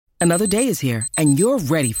Another day is here, and you're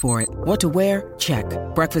ready for it. What to wear? Check.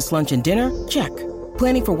 Breakfast, lunch, and dinner? Check.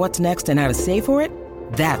 Planning for what's next and how to save for it?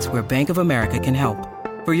 That's where Bank of America can help.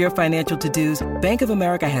 For your financial to-dos, Bank of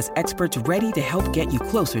America has experts ready to help get you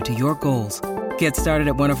closer to your goals. Get started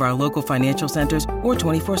at one of our local financial centers or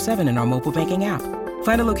 24/7 in our mobile banking app.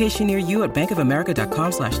 Find a location near you at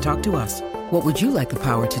bankofamerica.com/talktous. What would you like the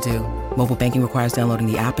power to do? Mobile banking requires downloading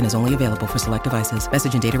the app and is only available for select devices.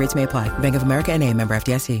 Message and data rates may apply. Bank of America N.A., member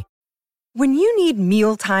FDIC. When you need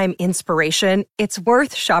mealtime inspiration, it's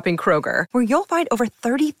worth shopping Kroger, where you'll find over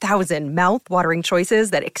 30,000 mouth-watering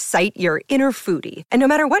choices that excite your inner foodie. And no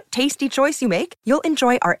matter what tasty choice you make, you'll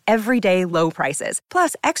enjoy our everyday low prices,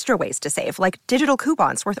 plus extra ways to save, like digital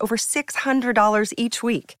coupons worth over $600 each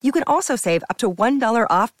week. You can also save up to $1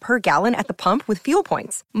 off per gallon at the pump with fuel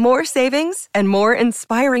points. More savings and more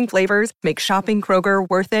inspiring flavors make shopping Kroger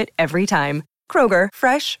worth it every time. Kroger,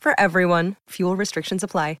 fresh for everyone. Fuel restrictions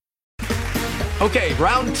apply. Okay,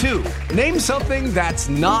 round two. Name something that's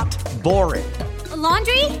not boring. A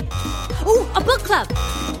laundry? Ooh, a book club.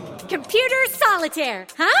 Computer solitaire,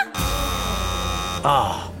 huh?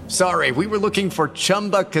 Ah, sorry, we were looking for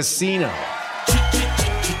Chumba Casino.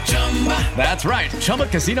 That's right,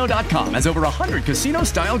 ChumbaCasino.com has over 100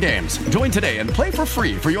 casino-style games. Join today and play for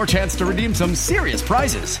free for your chance to redeem some serious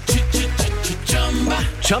prizes.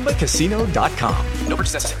 ChumbaCasino.com. No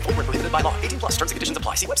purchase necessary. Void where prohibited by law. 18 plus. Terms and conditions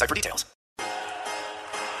apply. See website for details.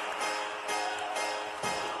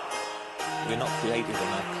 We're not creative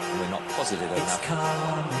enough, we're not positive enough. It's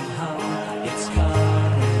coming home, it's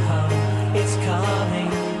coming home, it's coming,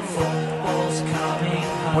 football's coming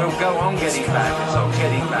home. We'll go on getting back, it's on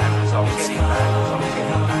getting back, it's on getting back, it's on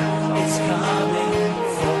getting back. It's coming,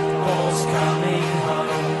 football's coming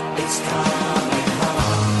home, it's coming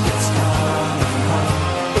home, it's coming home,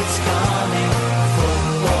 it's coming,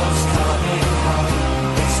 football's coming home,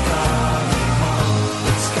 it's coming home,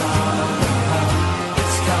 it's coming home,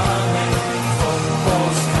 it's coming.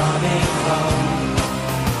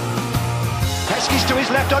 Heskey's to his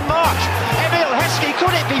left on March. Emil Heskey,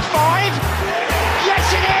 could it be 5? Yes,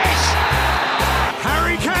 it is!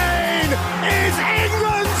 Harry Kane is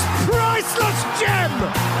England's priceless gem!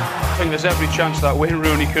 I think there's every chance that Wayne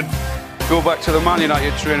Rooney could go back to the Man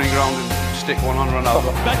United training ground and stick one on Ronaldo.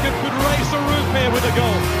 Beckham could raise the roof here with a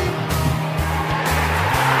goal.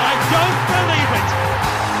 I don't believe it!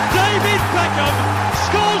 David Beckham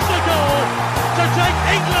scores the goal to take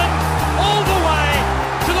England all the way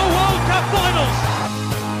to the World Cup finals.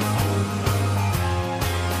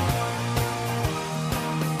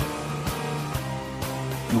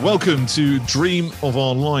 Welcome to Dream of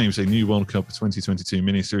Our Lives, a new World Cup 2022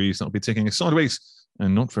 mini-series that will be taking a sideways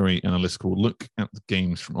and not very analytical look at the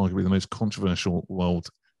games from arguably the most controversial World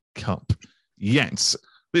Cup yet.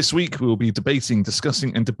 This week, we will be debating,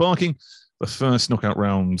 discussing and debarking the first knockout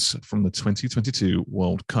rounds from the 2022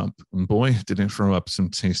 World Cup. And boy, did it throw up some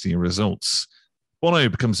tasty results. Bono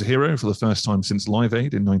becomes a hero for the first time since Live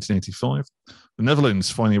Aid in 1985. The Netherlands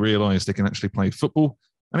finally realised they can actually play football.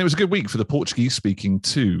 And it was a good week for the Portuguese-speaking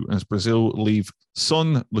too, as Brazil leave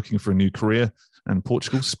Son looking for a new career, and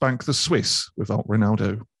Portugal spank the Swiss without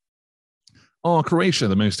Ronaldo. Are Croatia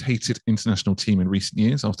the most hated international team in recent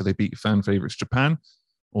years after they beat fan favourites Japan?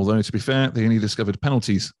 Although, to be fair, they only discovered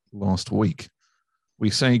penalties last week. We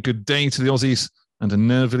say good day to the Aussies, and a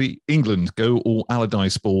nervily England go all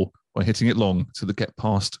Allardyce ball by hitting it long to the get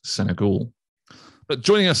past Senegal. But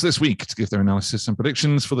joining us this week to give their analysis and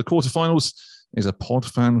predictions for the quarterfinals is a pod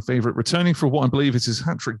fan favourite returning for what I believe is his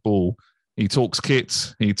hat-trick ball. He talks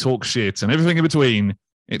kit, he talks shit, and everything in between.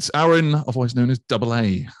 It's Aaron, otherwise known as Double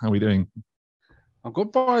A. How are we doing? I'm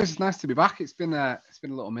good, boys. Nice to be back. It's been a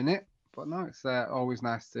little minute, but no, it's always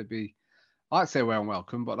nice to be. I like to say well and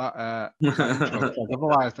welcome, but that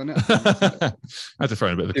otherwise, doesn't it? I had to throw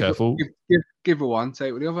in a bit of a curveball. Give with one,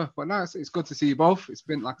 take with the other. But no, it's good to see you both. It's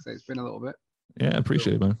been, like I say, it's been a little bit. Yeah, I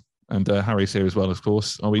appreciate it, man. And Harry's here as well, of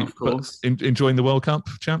course. Are we of course. Enjoying the World Cup,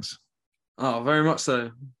 chaps? Oh, very much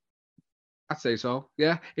so. I'd say so.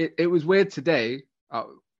 Yeah, it was weird today.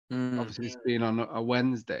 Obviously, it's being on a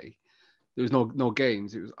Wednesday. There was no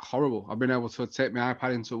games. It was horrible. I've been able to take my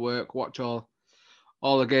iPad into work, watch all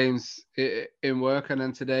the games in work, and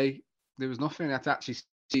then today there was nothing. I had to actually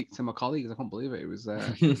speak to my colleagues. I can't believe it. It was.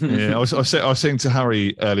 Yeah, I was saying to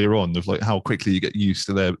Harry earlier on of like how quickly you get used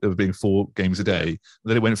to there being 4 games a day.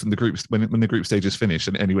 Then it went from the groups when the group stages finished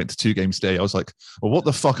and he went to 2 games a day. I was like, well, what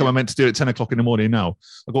the fuck am I meant to do at 10 o'clock in the morning now?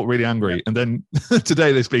 I got really angry. And then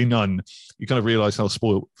today there's been none. You kind of realise how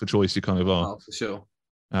spoiled for choice you kind of are. Oh, for sure.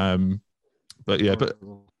 But yeah, but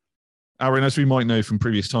Aaron, as we might know from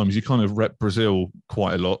previous times, you kind of rep Brazil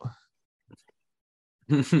quite a lot.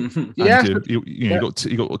 Yeah, you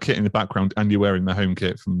got a kit in the background, and you're wearing the home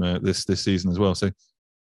kit from this season as well. So,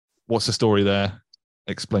 what's the story there?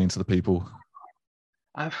 Explain to the people.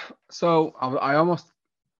 I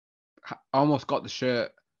almost got the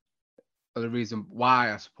shirt for the reason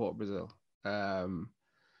why I support Brazil.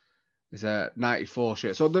 It's a 94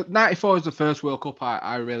 shirt. So the 94 is the first World Cup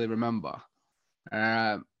I really remember.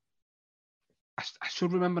 I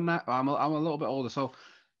should remember that. I'm a little bit older. So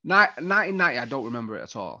 1990, I don't remember it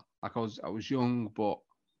at all. Like I was young, but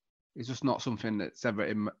it's just not something that's ever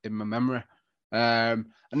in my memory. And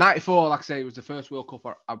 94, like I say, it was the first World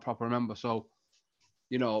Cup I proper remember. So,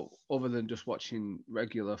 you know, other than just watching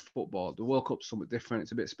regular football, the World Cup's something different.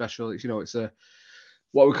 It's a bit special. It's, you know, it's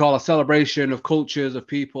what we call a celebration of cultures, of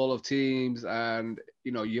people, of teams, and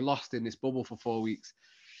you know, you're lost in this bubble for 4 weeks.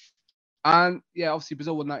 And yeah, obviously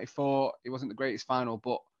Brazil won 94. It wasn't the greatest final,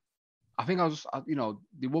 but I think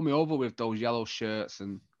they won me over with those yellow shirts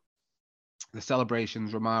and the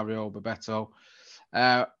celebrations, Romario, Bebeto,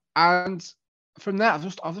 and from there, I've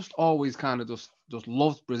just always kind of just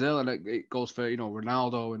loved Brazil, and it goes for, you know,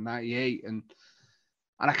 Ronaldo in '98, and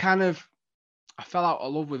I fell out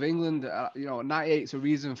of love with England. You know, '98 is a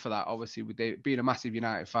reason for that. Obviously, with being a massive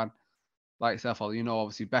United fan, like yourself, you know,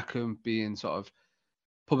 obviously Beckham being sort of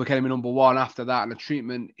public enemy number one after that, and the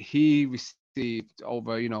treatment he received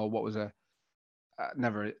over, you know, what was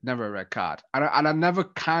never a red card, and I never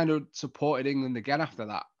kind of supported England again after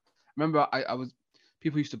that. Remember,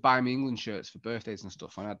 people used to buy me England shirts for birthdays and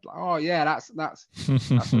stuff, and I'd like, oh yeah, that's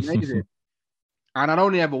amazing. And I'd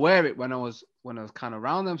only ever wear it when I was kind of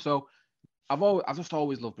around them. So I've just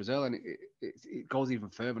always loved Brazil, and it goes even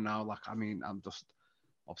further now. Like, I mean, I'm just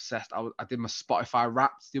obsessed. I did my Spotify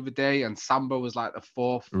Wrapped the other day, and Samba was like the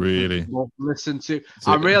fourth. Really? Listen to.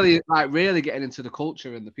 I'm really getting into the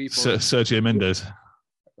culture and the people. Sergio Mendes.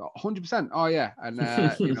 100%. Oh yeah, and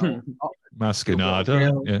you know,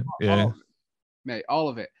 Mascherano. Yeah. Mate, all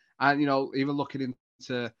of it. And, you know, even looking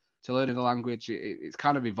into learning the language, it's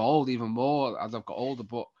kind of evolved even more as I've got older.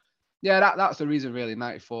 But yeah, that's the reason really.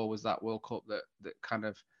 94 was that World Cup that kind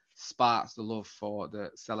of sparks the love for the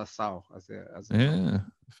Seleção. Yeah,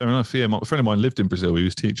 fair enough. Yeah, a friend of mine lived in Brazil. He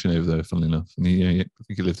was teaching over there, funnily enough. And I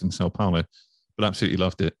think he lived in Sao Paulo, but absolutely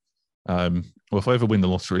loved it. Well, if I ever win the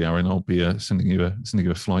lottery, Aaron, I'll be sending you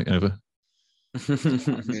a flight over. I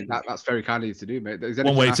mean, that's very kind of you to do, mate.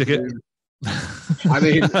 One-way ticket. I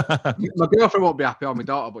mean, my girlfriend won't be happy on my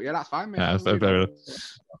daughter, but yeah, that's fine, mate. Yeah,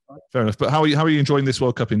 fair enough. But how are you enjoying this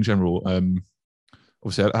World Cup in general?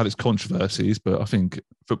 Obviously, it had its controversies, but I think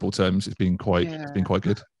football terms, it's been quite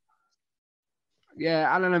good.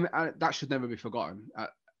 Yeah, and that should never be forgotten.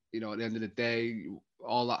 You know, at the end of the day,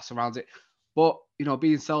 all that surrounds it. But you know,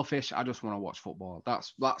 being selfish, I just want to watch football.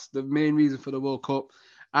 That's the main reason for the World Cup,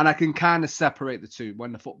 and I can kind of separate the two.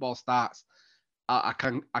 When the football starts, I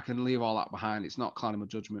can leave all that behind. It's not clouding my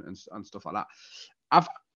judgment and stuff like that.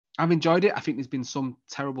 I've enjoyed it. I think there's been some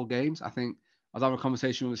terrible games. I think I was having a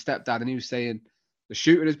conversation with my stepdad, and he was saying the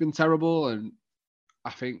shooting has been terrible, and I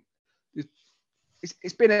think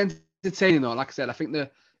it's been entertaining though. Like I said, I think the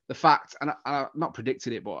fact, and I not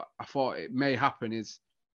predicted it, but I thought it may happen, is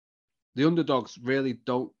the underdogs really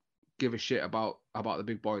don't give a shit about the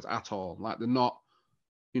big boys at all. Like, they're not,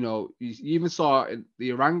 you know, you even saw in the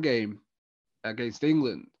Iran game against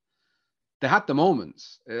England, they had the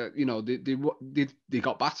moments. You know, they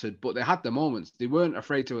got battered, but they had the moments. They weren't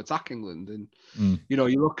afraid to attack England. And you know,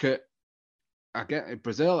 you look at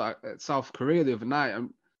Brazil, at South Korea the other night,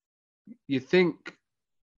 and you think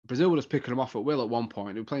Brazil was picking them off at will at one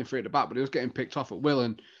point. They were playing free at the back, but he was getting picked off at will,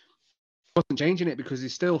 and wasn't changing it because he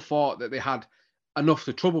still thought that they had enough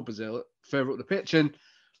to trouble Brazil further up the pitch. And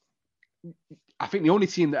I think the only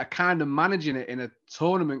team that are kind of managing it in a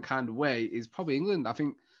tournament kind of way is probably England. I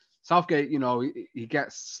think Southgate, you know, he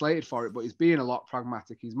gets slated for it, but he's being a lot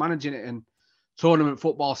pragmatic. He's managing it in tournament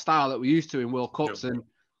football style that we're used to in World Cups. Yep. And,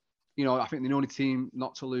 you know, I think the only team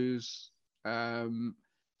not to lose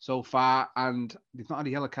so far, and they've not had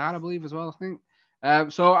a yellow card, I believe, as well, I think.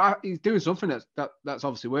 So he's doing something that's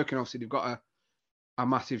obviously working. Obviously, they've got a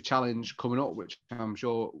massive challenge coming up, which I'm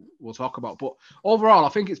sure we'll talk about. But overall, I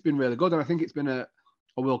think it's been really good, and I think it's been a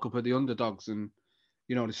World Cup of the underdogs. And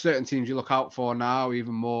you know, there's certain teams you look out for now,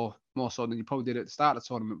 even more so than you probably did at the start of the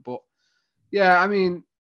tournament. But yeah, I mean,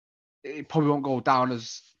 it probably won't go down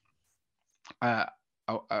as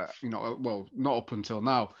you know, well, not up until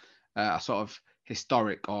now, a sort of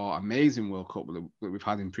historic or amazing World Cup that we've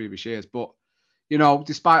had in previous years. But you know,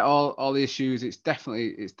 despite all the issues, it's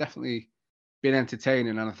definitely been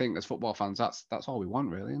entertaining, and I think as football fans, that's all we want,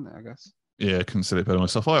 really, isn't it? I guess. Yeah, I couldn't say it better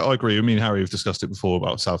myself. I agree. I mean, Harry, we've discussed it before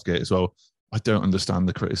about Southgate as well. I don't understand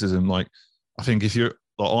the criticism. Like, I think if you're,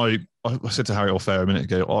 like, I said to Harry Off-air a minute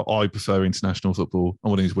ago, I prefer international football.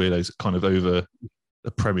 I'm one of these weirdos kind of over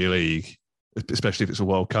the Premier League, especially if it's a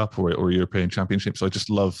World Cup or a European Championship. So I just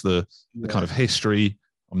love the kind of history.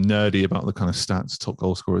 I'm nerdy about the kind of stats, top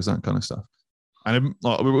goal scorers, that kind of stuff. And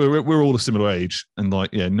like, we're all a similar age. And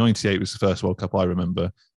like, 98 was the first World Cup I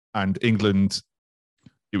remember. And England,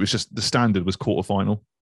 it was just, the standard was quarterfinal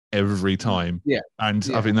every time. Yeah. And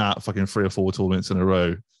having that fucking 3 or 4 tournaments in a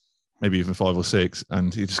row, maybe even 5 or 6,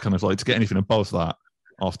 and you just kind of like, to get anything above that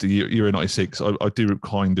after Euro 96, I do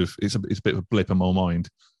kind of, it's a bit of a blip in my mind.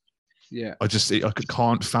 Yeah. I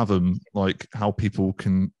can't fathom like how people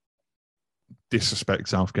can disrespect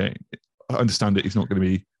Southgate. I understand that he's not going to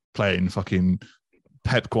be playing fucking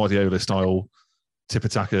Pep Guardiola style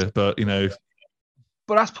tip-attacker, but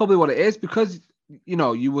But that's probably what it is, because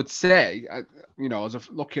you would say, as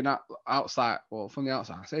of looking at outside, well, from the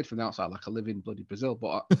outside, I say it from the outside like I live in bloody Brazil,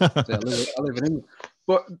 but I live in England.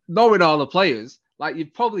 But knowing all the players, like,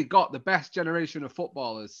 you've probably got the best generation of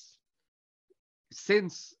footballers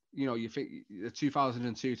since, you think the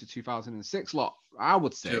 2002 to 2006 lot, I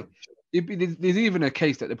would say. Sure. There's even a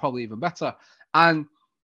case that they're probably even better. And,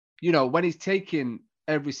 when he's taking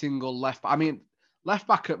every single left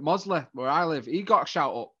back at Mosley, where I live, he got a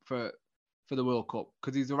shout up for the World Cup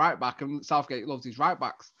because he's a right back, and Southgate loves his right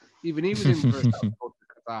backs. Even he was in for a shout out to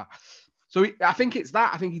Qatar. So I think it's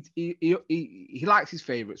that. I think he likes his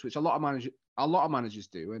favourites, which a lot of managers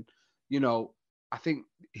do. And I think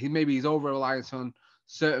he's over reliance on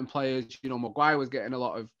certain players. Maguire was getting a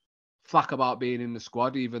lot of flack about being in the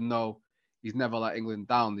squad, even though he's never let England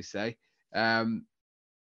down, they say. And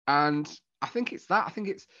I think it's that. I think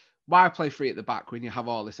it's why play 3 at the back when you have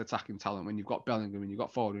all this attacking talent, when you've got Bellingham, when you've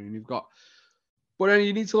got Foden, and you've got. But then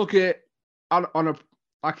you need to look at it on a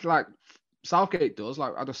like Southgate does.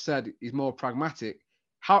 Like I just said, he's more pragmatic.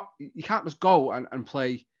 How you can't just go and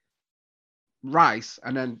play Rice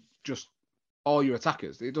and then just all your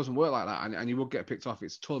attackers. It doesn't work like that, and you will get picked off.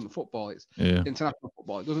 It's tournament football. It's international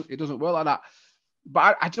football. It doesn't work like that.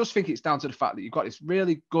 But I just think it's down to the fact that you've got this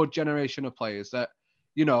really good generation of players that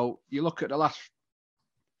you look at the last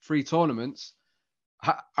 3 tournaments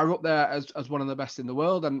are up there as one of the best in the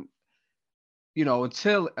world, and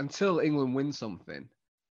until England wins something,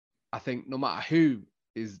 I think no matter who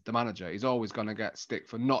is the manager, he's always going to get stick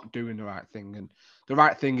for not doing the right thing, and the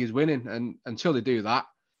right thing is winning. And until they do that,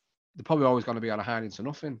 they're probably always going to be on a hiding to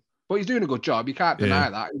nothing. But he's doing a good job. You can't deny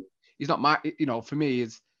that. He's not for me,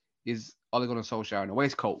 is Ole Gunnar Solskjaer in a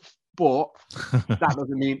waistcoat. But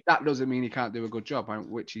that doesn't mean he can't do a good job,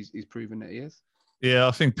 which he's proven that he is. Yeah,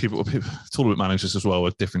 I think tournament managers as well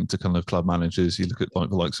are different to kind of club managers. You look at like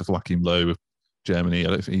the likes of Joachim Low of Germany.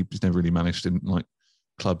 I don't think he's never really managed in like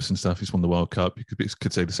clubs and stuff. He's won the World Cup. You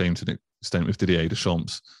could say the same to an extent with Didier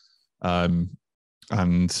Deschamps. Fabio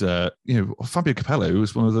Capello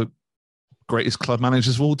was one of the greatest club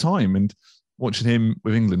managers of all time, and watching him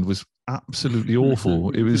with England was absolutely awful.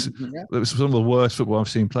 It was some of the worst football I've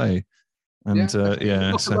seen play. And look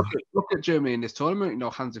at Germany in this tournament.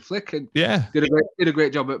 Hansi Flick did a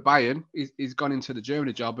great job at Bayern. He's gone into the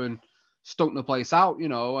Germany job and stunk the place out.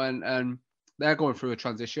 And they're going through a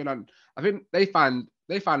transition, and I think they find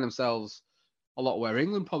themselves a lot where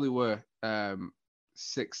England probably were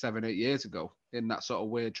 6, 7, 8 years ago in that sort of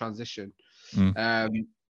weird transition. But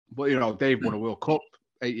they've won a World Cup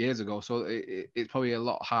 8 years ago, so it's probably a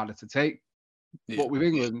lot harder to take. Yeah. But with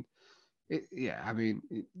England,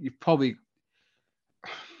 you probably.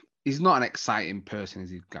 He's not an exciting person, is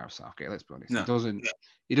he, Gareth Southgate? Let's be honest. No.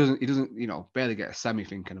 He doesn't. Barely get a semi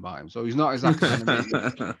thinking about him. So he's not exactly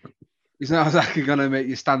going to make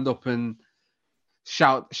you stand up and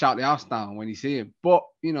shout the house down when you see him. But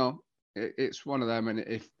it's one of them. And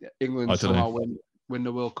if England somehow win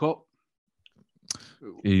the World Cup,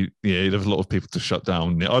 he'd have a lot of people to shut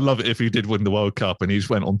down. I'd love it if he did win the World Cup and he just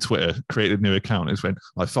went on Twitter, created a new account, and just went,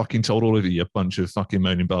 "I fucking told all of you bunch of fucking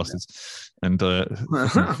moaning bastards." And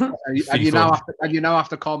you now have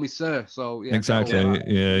to call me sir. So exactly,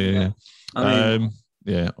 yeah. I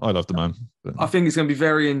love the man. But I think it's going to be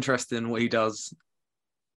very interesting what he does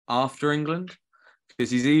after England, because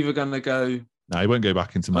he's either going to go. No, he won't go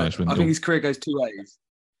back into management. I think his career goes 2 ways.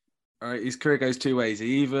 All right, his career goes 2 ways.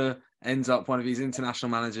 He either ends up one of these international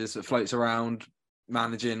managers that floats around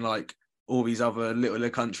managing like all these other littler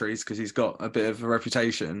countries because he's got a bit of a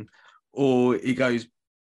reputation, or he goes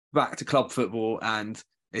back to club football and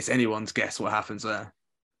it's anyone's guess what happens there.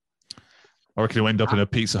 I reckon he'll end up in a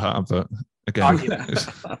Pizza Hut advert again.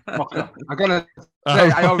 I'm gonna say,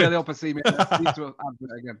 I really hope I see me in a Pizza Hut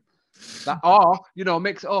advert again. That, or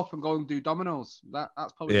mix it up and go and do dominoes.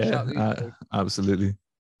 That's probably the shout. Absolutely.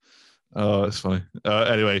 Oh, that's funny.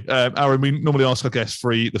 Anyway, Aaron, we normally ask our guests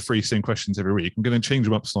the three same questions every week. I'm going to change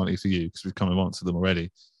them up slightly for you because we've kind of answered them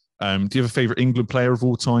already. Do you have a favourite England player of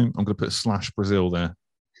all time? I'm going to put / Brazil there.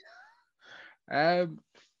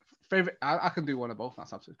 Favorite, I can do one of both.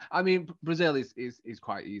 That's absolutely. I mean, Brazil is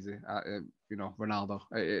quite easy. Ronaldo.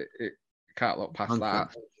 It can't look past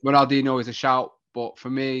that. Ronaldinho is a shout, but for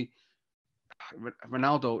me,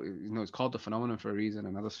 Ronaldo, it's called the phenomenon for a reason.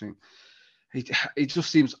 And I just think he just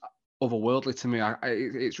seems otherworldly to me.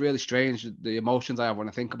 It's really strange the emotions I have when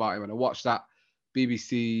I think about him. And I watched that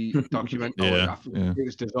BBC documentary. It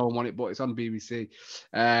was DAZN on it, but it's on BBC.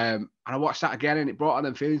 And I watched that again, and it brought on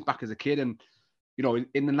them feelings back as a kid. And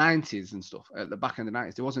in the 90s and stuff, at the back in the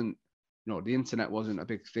 90s, there wasn't, the internet wasn't a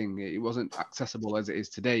big thing. It wasn't accessible as it is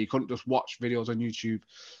today. You couldn't just watch videos on YouTube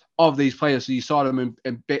of these players. So you saw them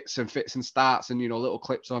in bits and fits and starts and, little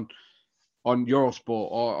clips on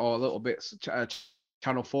Eurosport or little bits,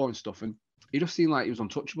 Channel 4 and stuff. And he just seemed like he was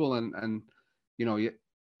untouchable. And you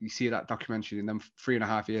see that documentary in them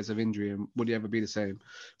 3.5 years of injury, and would he ever be the same?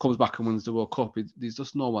 Comes back and wins the World Cup. There's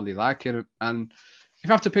just no one like him. And if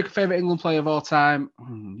you have to pick a favourite England player of all time,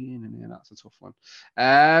 that's a tough one.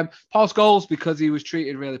 Paul Scholes, because he was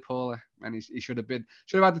treated really poorly, and he should have had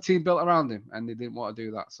the team built around him, and they didn't want to do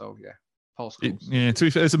that. So yeah, Paul Scholes. To be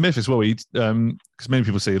fair, there's a myth as well. Because many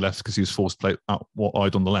people say he left because he was forced to play out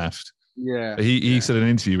wide on the left. Yeah. But he said in an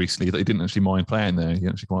interview recently that he didn't actually mind playing there. He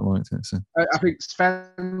actually quite liked it. So. I think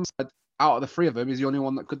Sven said out of the three of them, he's the only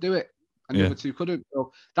one that could do it. And the other two couldn't.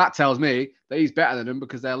 So that tells me that he's better than them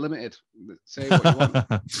because they're limited. Say what you want.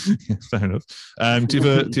 Yeah, fair enough. Do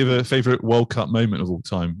you have a favourite World Cup moment of all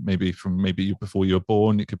time? Maybe before you were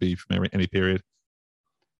born. It could be from any period.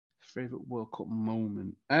 Favourite World Cup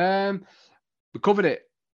moment. We covered it.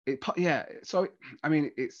 So I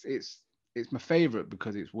mean, it's my favourite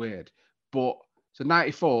because it's weird. But so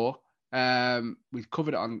 94. We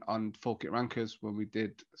covered it on Full Kit Rankers when we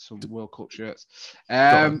did some World Cup shirts.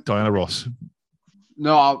 Diana Ross.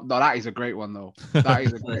 No, that is a great one though. That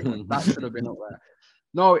is a great one. That should have been up there.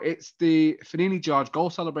 No, it's the Fanini George goal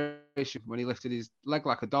celebration when he lifted his leg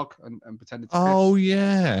like a dog and pretended to piss. Oh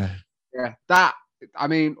yeah. Yeah, that. I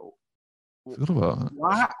mean, forgot about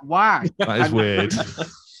that. Why? That is weird.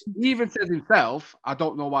 He even says himself, "I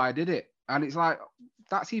don't know why I did it," and it's like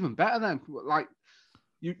that's even better then. Like.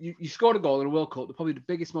 You scored a goal in a World Cup, probably the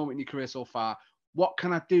biggest moment in your career so far. What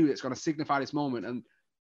can I do that's going to signify this moment and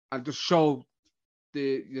just show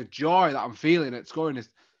the joy that I'm feeling at scoring this?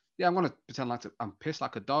 Yeah, I'm going to pretend like I'm pissed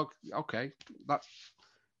like a dog. Okay, that's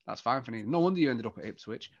fine for me. No wonder you ended up at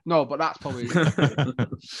Ipswich. No, but that's probably. It'd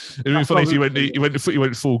be funny if you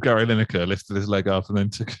went full Gary Lineker, lifted his leg up and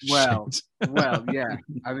then took a shit. Well, yeah.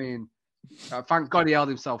 I mean, thank God he held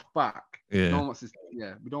himself back. Yeah. We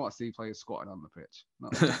don't want to see players squatting on the pitch.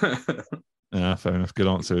 Yeah, fair enough. Good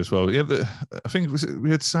answer as well. Yeah, I think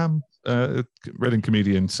we had Sam, Reading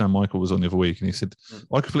comedian Sam Michael was on the other week, and he said,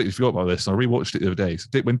 I completely forgot about this, and I rewatched it the other day. So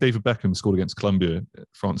when David Beckham scored against Colombia,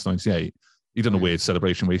 France '98, he done a weird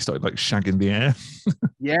celebration where he started like shagging the air.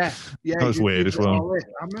 Yeah. That was weird as well.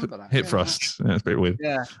 I remember that. Hip thrusts. Yeah, it's a bit weird.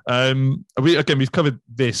 Yeah. We've covered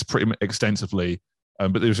this pretty extensively.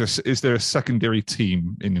 But is there a secondary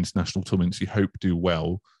team in international tournaments you hope do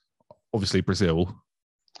well? Obviously, Brazil.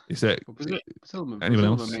 Is there anyone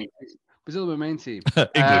else? Brazil, the main team.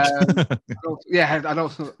 England. I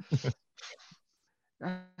don't.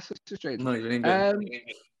 That's strange. Not even England.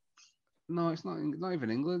 No, it's not even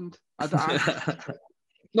England. With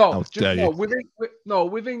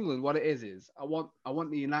England, what it is I want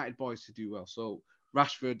the United boys to do well. So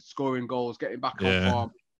Rashford scoring goals, getting back on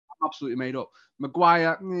form. Absolutely made up.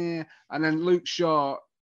 Maguire, and then Luke Shaw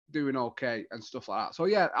doing okay and stuff like that. So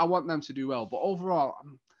yeah, I want them to do well. But overall,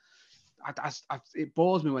 it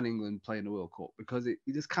bores me when England play in the World Cup because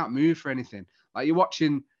you just can't move for anything. Like you're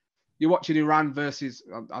watching Iran versus,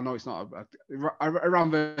 I know it's not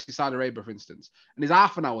Iran versus Saudi Arabia, for instance, and there's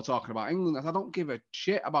half an hour talking about England. I don't give a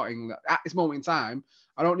shit about England at this moment in time.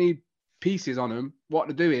 I don't need pieces on them, what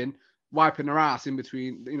they're doing, wiping their ass in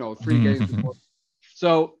between, 3 games. Before.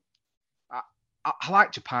 So. I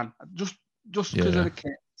like Japan just because of the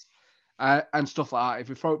kits and stuff like that. If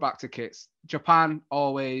we throw it back to kits, Japan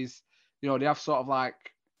always, they have sort of like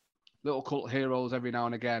little cult heroes every now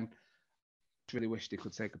and again. I really wish they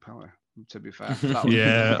could take a penalty, to be fair.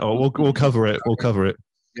 We'll cover it. We'll cover it.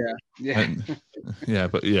 Yeah.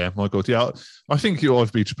 But my God. Yeah, I think you'll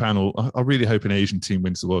either be Japan or I really hope an Asian team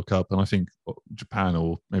wins the World Cup. And I think Japan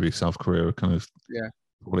or maybe South Korea are kind of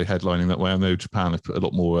probably headlining that way. I know Japan have put a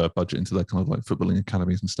lot more budget into their kind of like footballing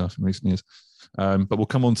academies and stuff in recent years. But we'll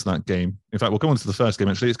come on to that game. In fact, we'll come on to the first game,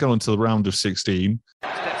 actually. It's going on to the round of 16.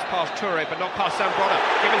 Steps past Toure, but not past Zambrana.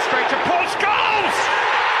 Given straight to Paul Scholes!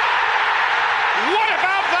 What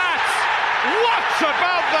about that? What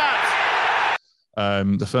about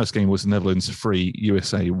that? The first game was the Netherlands 3,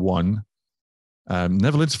 USA 1.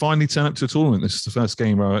 Netherlands finally turned up to a tournament. This is the first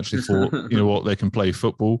game where I actually thought, you know what, they can play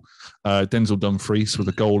football. Denzel Dumfries with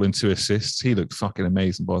a goal and 2 assists. He looked fucking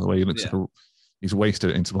amazing, by the way. He looks like he's wasted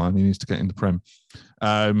it into Milan. He needs to get in the Prem.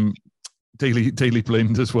 Daley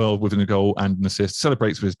Blind as well with a goal and an assist.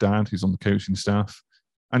 Celebrates with his dad, who's on the coaching staff.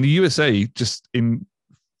 And the USA just in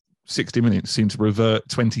 60 minutes seemed to revert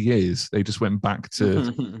 20 years. They just went back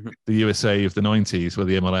to the USA of the 90s where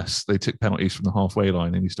the MLS, they took penalties from the halfway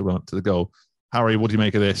line and used to run up to the goal. Harry, what do you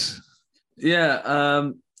make of this? Yeah,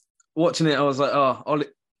 watching it, I was like, oh,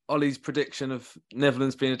 Ollie's prediction of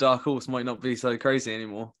Netherlands being a dark horse might not be so crazy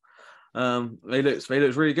anymore. They looked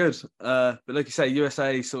really good. But like you say,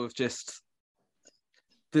 USA sort of just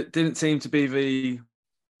didn't seem to be the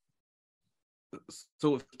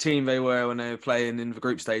sort of team they were when they were playing in the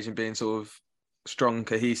group stage and being sort of strong,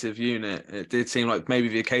 cohesive unit. It did seem like maybe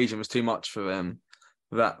the occasion was too much for them.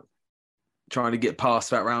 That trying to get past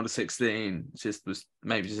that round of 16 was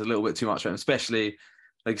maybe just a little bit too much for them, especially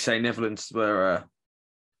like you say, Netherlands were,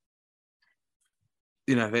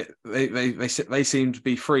 they seemed to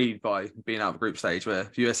be freed by being out of the group stage,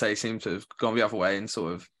 where USA seemed to have gone the other way and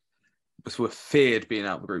sort of feared being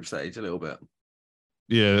out of the group stage a little bit.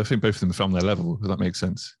 Yeah, I think both of them found their level, if that makes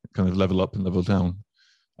sense. Kind of level up and level down.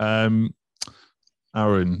 Aaron,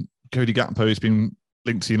 Cody Gakpo has been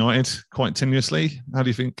linked to United quite tenuously. How do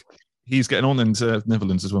you think he's getting on into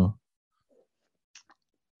Netherlands as well?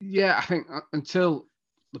 Yeah, I think until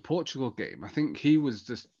the Portugal game, I think he was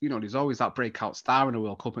just, there's always that breakout star in a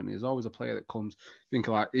World Cup, and there's always a player that comes. Think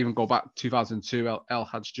like even go back 2002, El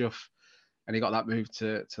Hadj Diouf, and he got that move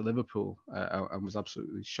to Liverpool and was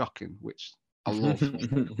absolutely shocking, which I love.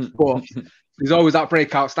 But there's always that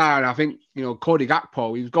breakout star, and I think Cody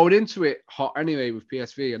Gakpo, he was going into it hot anyway with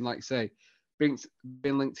PSV, and like you say, being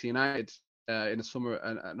linked to United in the summer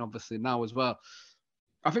and obviously now as well.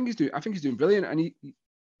 I think he's doing brilliant, and he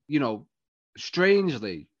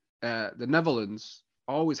strangely, the Netherlands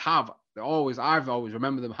I've always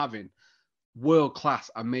remember them having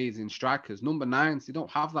world-class, amazing strikers. Number 9s, they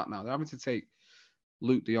don't have that now. They're having to take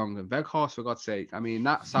Luke de Jong and Weghorst, for God's sake. I mean,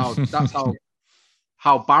 that's how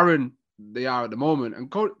barren they are at the moment.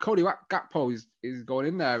 And Cody Gakpo is going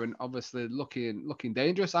in there and obviously looking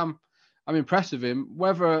dangerous. I'm impressed with him.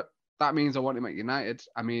 Whether that means I want him at United,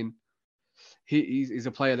 I mean, he's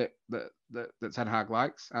a player that Ten Hag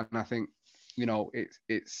likes, and I think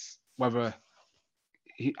it's whether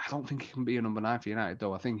I don't think he can be a number 9 for United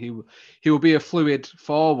though. I think he will be a fluid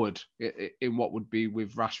forward in what would be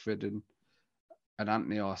with Rashford and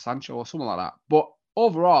Antony or Sancho or something like that. But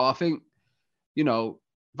overall, I think Van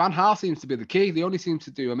Gaal seems to be the key. They only seem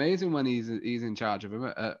to do amazing when he's in charge of him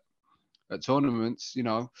at tournaments.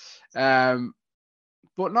 But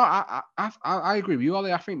no, I agree with you,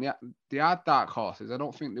 Ollie. I think they are dark horses. I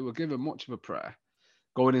don't think they were given much of a prayer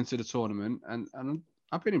going into the tournament, and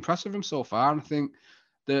I've been impressed with them so far. And I think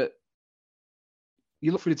that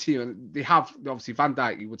you look for the team, and they have obviously Van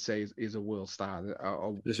Dijk. You would say is a world star, a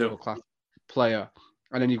world class player,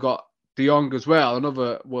 and then you've got De Jong as well,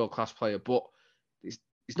 another world class player. But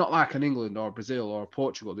it's not like an England or a Brazil or a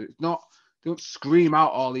Portugal. They don't scream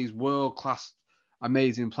out all these world class,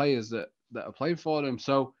 amazing players that are playing for them.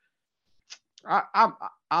 So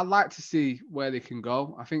I'd like to see where they can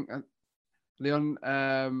go. I think Leon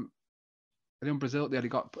Brazil, they already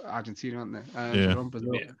got Argentina, haven't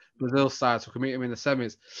they? Brazil side, so we can meet them in the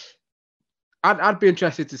semis. I'd be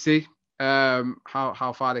interested to see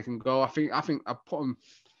how far they can go. I think I put them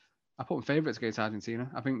favourites against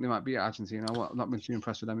Argentina. I think they might beat Argentina. I've not been too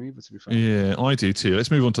impressed with them either, to be fair. Yeah, I do too.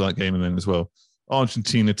 Let's move on to that game and then as well.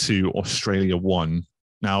 Argentina 2, Australia 1.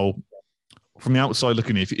 Now, from the outside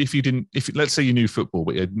looking in, if let's say you knew football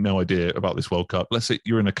but you had no idea about this World Cup, let's say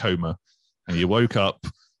you're in a coma and you woke up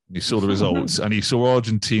and you saw the results and you saw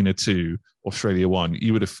Argentina 2, Australia 1,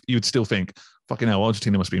 you would still think, fucking hell,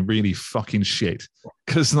 Argentina must be really fucking shit,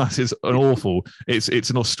 because that is an awful. It's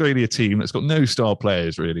an Australia team that's got no star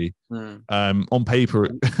players really. On paper,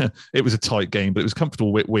 it was a tight game, but it was a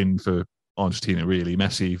comfortable win for Argentina. Really,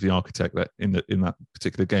 Messi, the architect that in that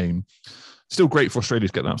particular game. Still great for Australia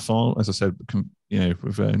to get that far, as I said.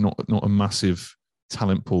 With not a massive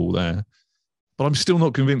talent pool there, but I'm still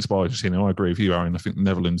not convinced by Argentina. I agree with you, Aaron. I think the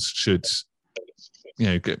Netherlands should,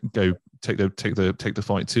 go take the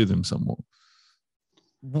fight to them somewhat.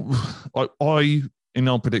 I in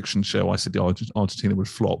our prediction show, I said Argentina would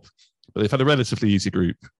flop, but they've had a relatively easy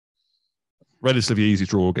group, relatively easy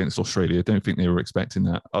draw against Australia. I don't think they were expecting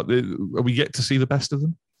that. Are we yet to see the best of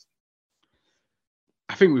them?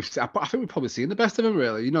 I think we've probably seen the best of them.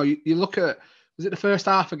 Really, you know, you look at, was it the first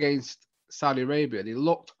half against Saudi Arabia? They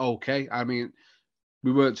looked okay. I mean,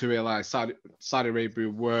 we weren't to realise Saudi Arabia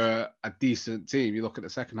were a decent team. You look at the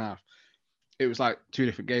second half, it was like two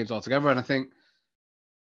different games altogether. And I think,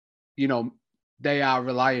 you know, they are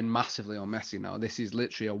relying massively on Messi now. This is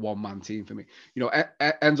literally a one-man team for me. You know,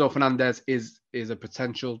 Enzo Fernandez is a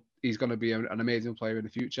potential. He's going to be an amazing player in the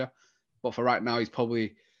future. But for right now, he's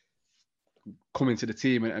probably coming to the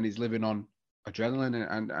team and he's living on adrenaline.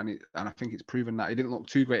 And I think it's proven that he didn't look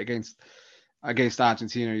too great against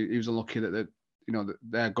Argentina. He was unlucky that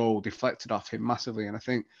their goal deflected off him massively. And I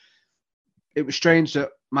think it was strange that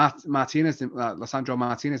Lisandro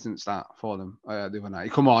Martinez didn't start for them the other night. He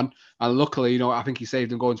come on, and luckily, you know, I think he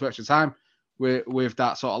saved them going to extra time with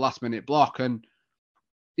that sort of last minute block. And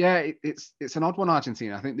yeah, it's an odd one,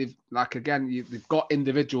 Argentina. I think they've got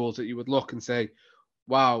individuals that you would look and say,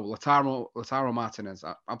 wow, Lautaro Martinez,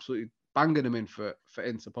 absolutely banging him in for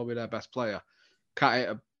Inter, probably their best player. Can't hit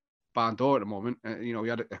a barn door at the moment. You know, he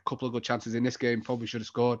had a couple of good chances in this game, probably should have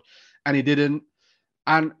scored, and he didn't.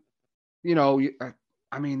 And you know,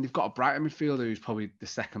 I mean, they've got a Brighton midfielder who's probably the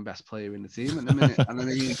second best player in the team at the minute. And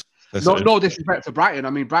then no disrespect to Brighton.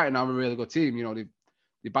 I mean, Brighton are a really good team. You know, they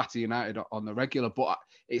batter United on the regular, but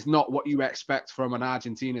it's not what you expect from an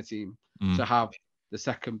Argentina team to have the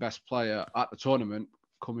second best player at the tournament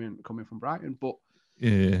coming from Brighton. But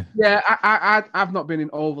yeah, I've not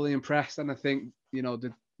been overly impressed, and I think, you know,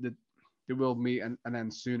 they will meet and then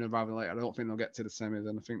sooner rather than later. I don't think they'll get to the semis,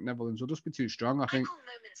 and I think Netherlands will just be too strong. I think.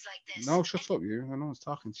 No, shut up, you. I know one's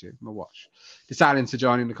talking to you. My watch. Deciding to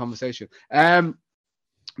join in the conversation. No,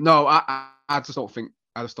 I just don't think.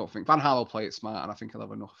 Van Gaal will play it smart, and I think he'll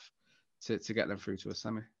have enough to get them through to a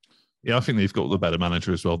semi. Yeah, I think they've got the better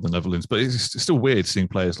manager as well than the Netherlands, but it's still weird seeing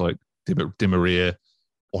players like Di Maria,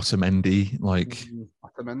 Otamendi, like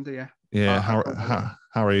Otamendi, yeah.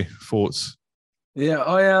 Harry, thoughts? Yeah,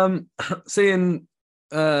 I am seeing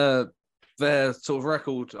their sort of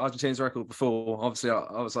record, Argentina's record before. Obviously,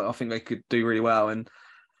 I was like, I think they could do really well, and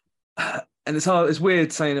it's hard. It's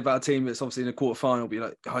weird saying about a team that's obviously in a quarterfinal, be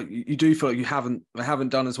like, oh, you do feel like they haven't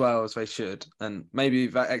done as well as they should, and maybe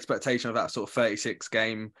that expectation of that sort of 36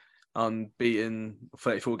 game unbeaten,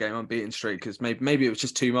 34 game unbeaten streak, because maybe it was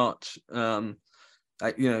just too much. You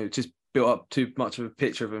know, just built up too much of a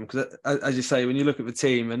picture of them. Because as you say, when you look at the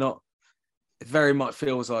team, they're not. It very much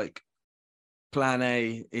feels like plan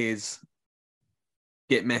A is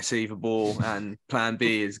get Messi the ball and plan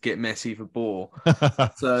B is get Messi the ball.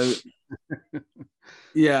 So,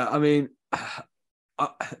 yeah, I mean,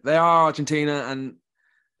 they are Argentina, and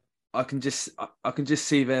I can just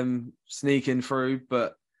see them sneaking through.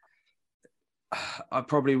 But I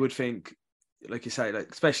probably would think, like you say,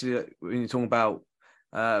 like especially when you're talking about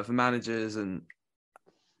the managers and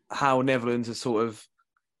how Netherlands is sort of.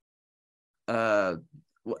 Their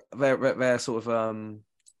sort of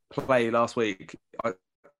play last week,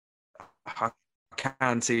 I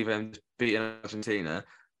can see them beating Argentina,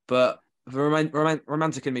 but the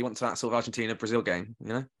romantic in me wants that sort of Argentina-Brazil game, you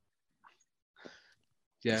know?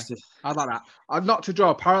 Yeah, I like that. I'd not to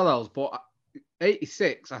draw parallels, but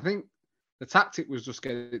 86, I think the tactic was just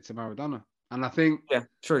get it to Maradona, and I think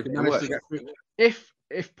true. If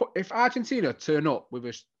Argentina turn up with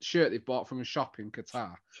a shirt they bought from a shop in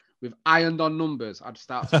Qatar with ironed-on numbers, I'd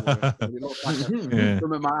start to worry. It looks like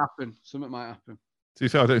something might happen. Something might happen. To be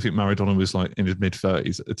fair, I don't think Maradona was like in his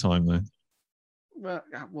mid-30s at the time, though.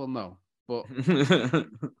 Well, no, but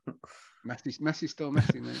Messi's still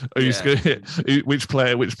Messi, mate. Which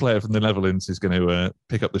player from the Netherlands is going to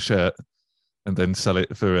pick up the shirt and then sell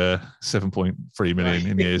it for 7.3 million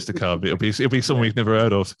in years to come? It'll be someone we've never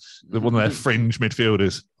heard of. One of their fringe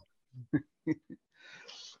midfielders.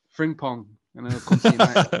 Frimpong.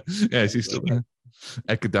 Yeah, he's still there.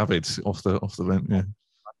 Edgar Davids off the bench. Yeah,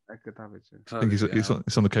 Edgar Davids. I think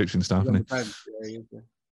he's on the coaching staff, isn't he? Yeah.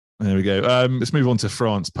 There we go. Let's move on to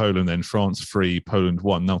France, Poland. Then France 3, Poland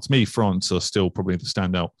 1. Now, to me, France are still probably the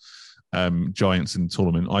standout giants in the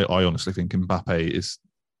tournament. I honestly think Mbappe is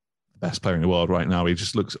the best player in the world right now. He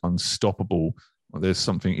just looks unstoppable. There's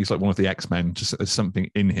something. He's like one of the X-Men. Just there's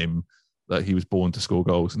something in him that he was born to score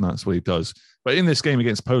goals, and that's what he does. But in this game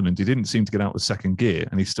against Poland, he didn't seem to get out of second gear,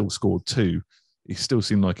 and he still scored 2. He still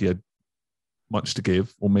seemed like he had much to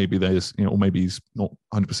give, or maybe he's not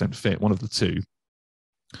 100% fit. One of the two.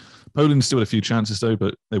 Poland still had a few chances though,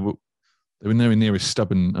 but they were nowhere near as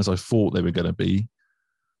stubborn as I thought they were going to be.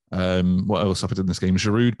 What else happened in this game?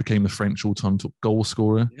 Giroud became the French all-time top goal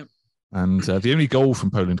scorer. Yep. And the only goal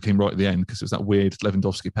from Poland came right at the end because it was that weird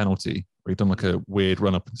Lewandowski penalty where he'd done like a weird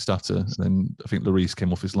run-up and stutter. And then I think Lloris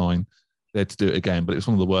came off his line. They had to do it again, but it was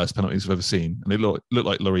one of the worst penalties I've ever seen. And it looked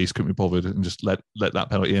like Lloris couldn't be bothered and just let that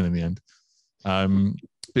penalty in the end.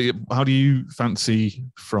 But how do you fancy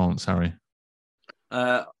France, Harry?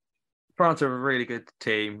 France are a really good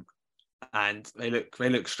team, and they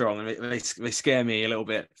look strong, and they scare me a little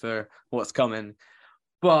bit for what's coming.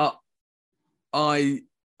 But I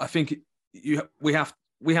think we have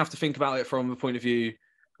to think about it from the point of view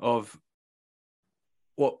of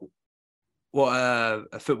what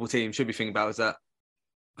a football team should be thinking about is that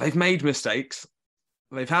they've made mistakes,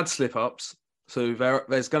 they've had slip-ups, so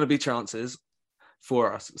there's going to be chances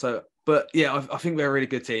for us. So, but yeah, I think they're a really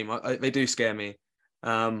good team. They do scare me.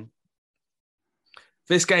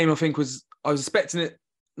 This game, I was expecting it,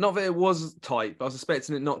 not that it was tight, but I was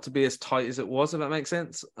expecting it not to be as tight as it was, if that makes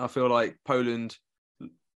sense. I feel like Poland,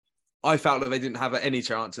 I felt that they didn't have any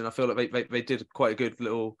chance, and I feel like they did quite a good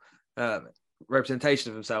little representation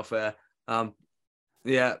of themselves there.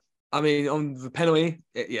 Yeah, I mean, on the penalty,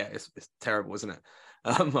 it's terrible, isn't it?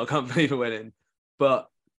 I can't believe it went in. But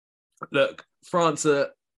look, France are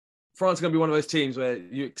going to be one of those teams where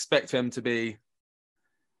you expect them to be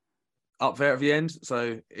up there at the end.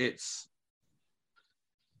 So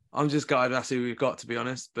I'm just gutted that's who we've got, to be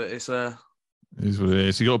honest. But it is what it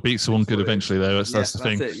is. You got to beat someone good eventually, though. That's the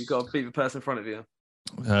thing. That's it. You got to beat the person in front of you.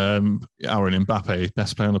 Aaron Mbappe,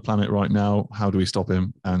 best player on the planet right now. How do we stop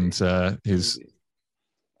him? And his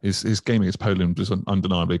game against Poland was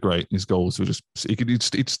undeniably great. His goals were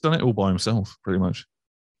he'd done it all by himself, pretty much.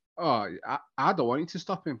 Oh, I don't want you to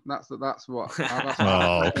stop him. That's what.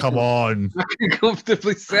 Oh, come on! I can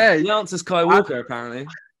comfortably say the answer's Kyle Walker, apparently.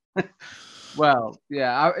 Well,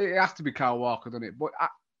 yeah, it has to be Kyle Walker, doesn't it? But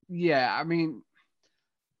I mean,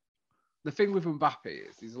 the thing with Mbappe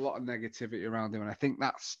is there's a lot of negativity around him, and I think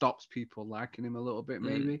that stops people liking him a little bit,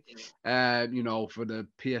 maybe. For the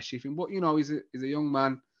PSG thing. But he's a young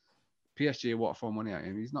man. PSG what for money at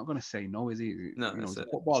him? He's not going to say no, is he? No, that's it.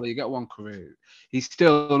 Footballer, you get one career. He's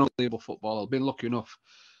still an unbelievable footballer. I've been lucky enough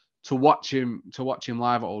to watch him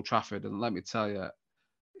live at Old Trafford, and let me tell you,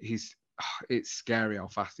 it's scary how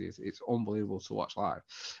fast he is. It's unbelievable to watch live.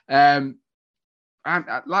 And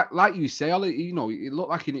like you say, Ollie, it looked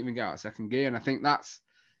like he didn't even get out of second gear, and I think that's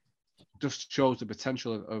just shows the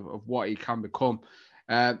potential of what he can become.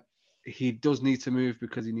 He does need to move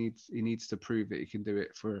because he needs to prove that he can do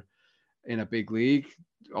it in a big league.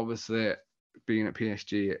 Obviously, being at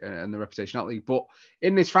PSG and the reputation at league, but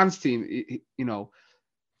in this France team,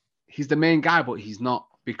 he's the main guy, but he's not,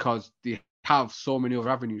 because they have so many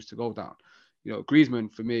other avenues to go down.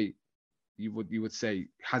 Griezmann, for me, you would say,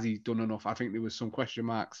 has he done enough? I think there was some question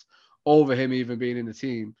marks over him even being in the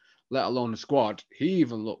team, let alone the squad. He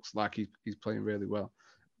even looks like he's playing really well.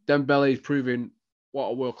 Dembele's proving what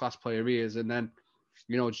a world-class player he is, and then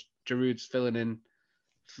Giroud's filling in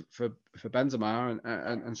for Benzema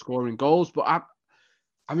and scoring goals. But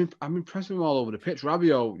I'm impressed with him all over the pitch.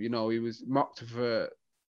 Rabiot, he was mocked for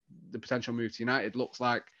the potential move to United. Looks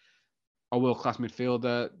like a world-class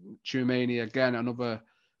midfielder. Tchouameni, again, another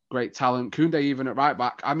great talent. Koundé even at right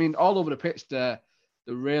back. I mean, all over the pitch, they're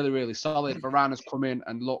really, really solid. Varane has come in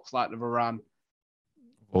and looks like the Varane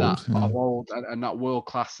old and that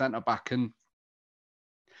world-class centre-back. And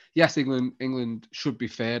yes, England should be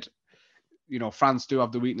fared. France do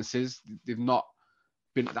have the weaknesses. They've not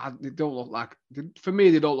been. They don't look like. For me,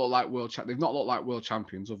 they don't look like they've not looked like world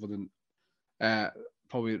champions, other than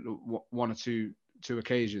probably one or two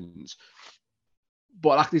occasions.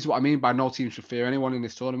 But this is what I mean by no team should fear anyone in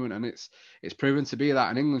this tournament, and it's proven to be that.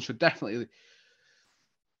 And England should definitely.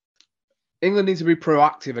 England needs to be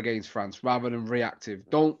proactive against France rather than reactive.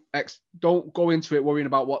 Don't go into it worrying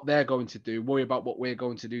about what they're going to do. Worry about what we're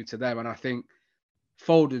going to do to them. And I think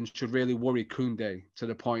Foden should really worry Koundé to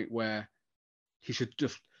the point where he should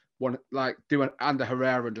just do an Ander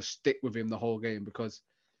Herrera and just stick with him the whole game, because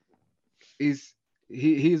he's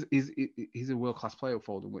a world-class player,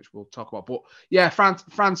 Foden, which we'll talk about. But yeah, France,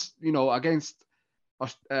 against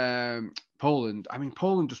Poland. I mean,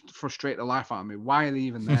 Poland just frustrate the life out of me. Why are they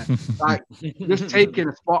even there? Just taking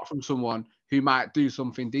a spot from someone who might do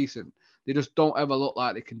something decent. They just don't ever look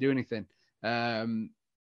like they can do anything.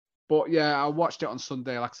 But yeah, I watched it on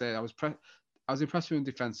Sunday. Like I said, I was impressed with him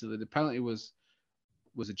defensively. The penalty was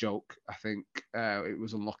a joke. I think it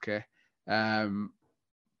was unlucky.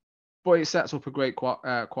 but it sets up a great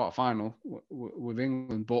quarter final with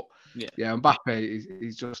England. But yeah, Mbappe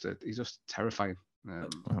he's just terrifying.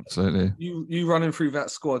 Absolutely. You running through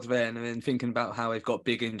that squad then, and then thinking about how they've got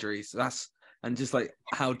big injuries. And just like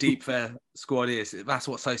how deep their squad is. That's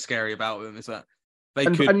what's so scary about them, is that they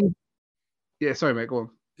could. Yeah, sorry, mate. Go on.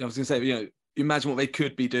 I was going to say, you imagine what they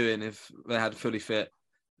could be doing if they had fully fit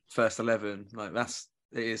first 11. Like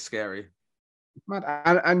it is scary.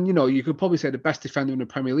 And you could probably say the best defender in the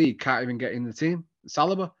Premier League can't even get in the team.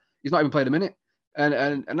 Saliba, he's not even played a minute,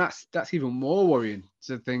 and that's even more worrying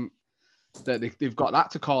to think that they've got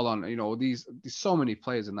that to call on. There's so many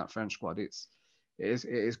players in that French squad. It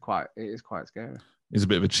is quite scary. It's a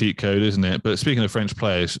bit of a cheat code, isn't it? But speaking of French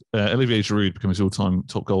players, Olivier Giroud becomes all-time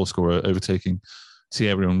top goal scorer, overtaking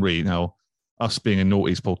Thierry Henry. Now, us being a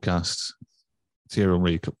noughties podcast, Thierry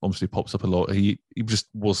Henry obviously pops up a lot. He just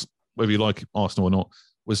was, whether you like Arsenal or not,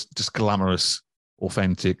 was just glamorous,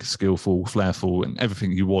 authentic, skillful, flairful, and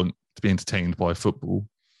everything you want to be entertained by football.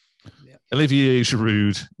 Yeah. Olivier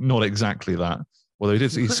Giroud, not exactly that. Although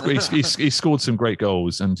he scored some great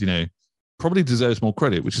goals, and probably deserves more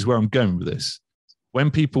credit, which is where I'm going with this. When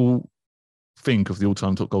people think of the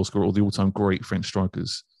all-time top goal scorer or the all-time great French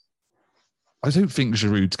strikers, I don't think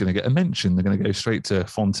Giroud's going to get a mention. They're going to go straight to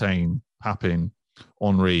Fontaine, Papin,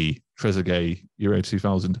 Henry, Trezeguet, Euro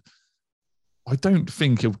 2000. I don't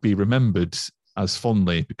think he'll be remembered as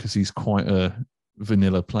fondly because he's quite a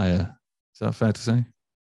vanilla player. Is that fair to say?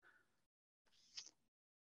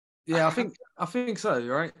 Yeah, I think so.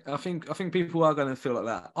 Right? I think people are going to feel like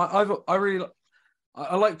that.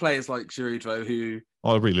 I like players like Giroud, though, who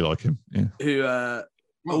I really like him. Yeah, who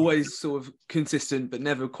always sort of consistent, but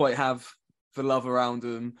never quite have the love around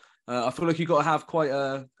them. I feel like you've got to have quite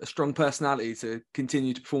a strong personality to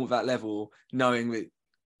continue to perform at that level, knowing that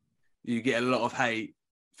you get a lot of hate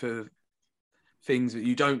for things that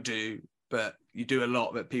you don't do, but you do a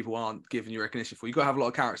lot that people aren't giving you recognition for. You've got to have a lot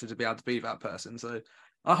of character to be able to be that person. So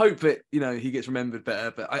I hope that he gets remembered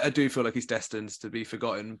better, but I do feel like he's destined to be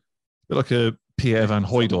forgotten. Like a Pierre Van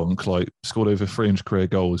Hooijdonk, scored over 300 career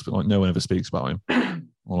goals, but no one ever speaks about him.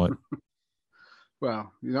 Or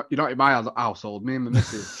well, you're not in my household. Me and my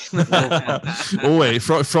missus. Oh wait,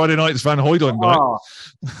 Friday night's Van Hooijdonk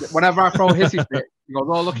night. Whenever I throw a hissy fit, he goes,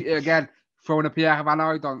 "Oh, look at you again, throwing a Pierre Van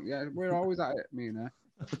Hooijdonk." Yeah, we're always at it, me and her.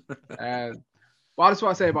 But that's what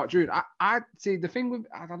I say about Giroud. I see the thing with,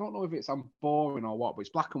 I don't know if I'm boring or what, but it's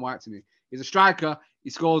black and white to me. He's a striker.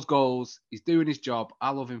 He scores goals. He's doing his job.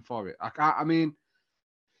 I love him for it. I mean,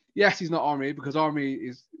 yes, he's not Henry, because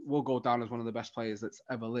Henry will go down as one of the best players that's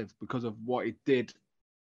ever lived because of what he did.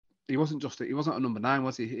 He wasn't a number 9,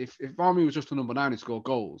 was he? If Henry was just a number 9 and scored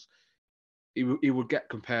goals, he would get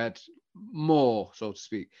compared more, so to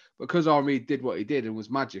speak. Because Henry did what he did and was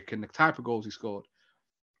magic, and the type of goals he scored,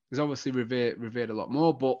 he's obviously revered a lot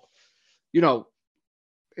more. But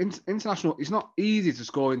international, it's not easy to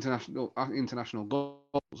score international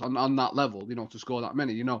goals on that level, to score that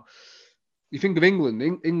many. You think of England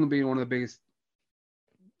being one of the biggest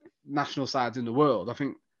national sides in the world. I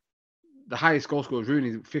think the highest goal scorer is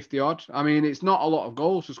Rooney, 50 odd. I mean, it's not a lot of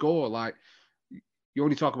goals to score. Like, you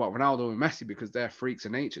only talk about Ronaldo and Messi because they're freaks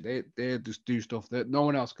of nature. They just do stuff that no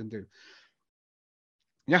one else can do.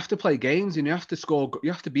 You have to play games and you have to score.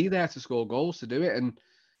 You have to be there to score goals to do it. And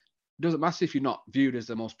it doesn't matter if you're not viewed as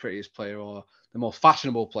the most prettiest player or the most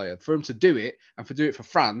fashionable player. For him to do it and do it for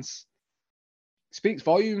France speaks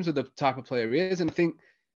volumes of the type of player he is. And I think,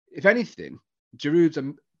 if anything, Giroud's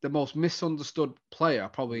the most misunderstood player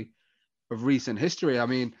probably of recent history. I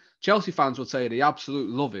mean, Chelsea fans would say they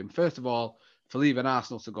absolutely love him. First of all, for leaving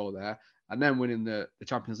Arsenal to go there and then winning the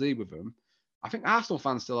Champions League with him. I think Arsenal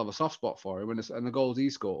fans still have a soft spot for him and the goals he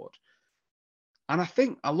scored. And I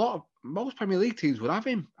think most Premier League teams would have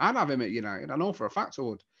him. I'd have him at United. I know for a fact I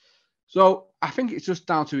would. So I think it's just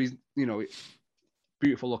down to his,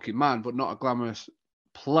 beautiful looking man, but not a glamorous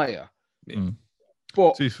player. Mm.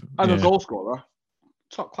 But as a goal scorer,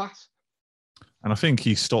 top class. And I think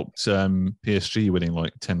he stopped PSG winning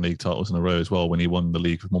 10 league titles in a row as well when he won the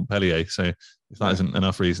league with Montpellier. So if that isn't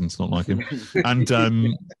enough reason to not like him. And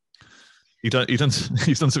he's done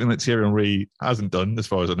something that Thierry Henry hasn't done, as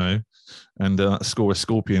far as I know, and score a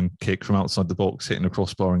scorpion kick from outside the box, hitting a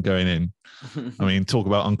crossbar and going in. I mean, talk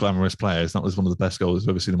about unglamorous players. That was one of the best goals I've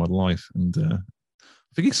ever seen in my life. And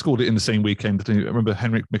I think he scored it in the same weekend. I remember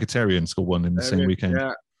Henrik Mkhitaryan scored one in the same weekend.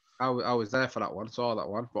 Yeah, I was there for that one, saw that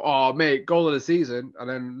one. But, mate, goal of the season. And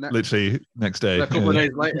then literally next day. A couple of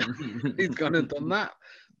days later, he's gone and done that.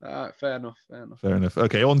 Fair enough.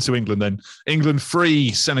 Okay, on to England then. England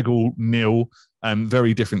 3, Senegal 0.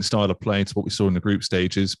 Very different style of play to what we saw in the group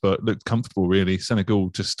stages, but looked comfortable, really. Senegal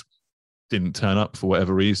just didn't turn up for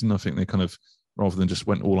whatever reason. I think they kind of, rather than just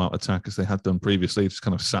went all out attack as they had done previously, just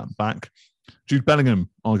kind of sat back. Jude Bellingham,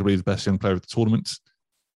 arguably the best young player of the tournament.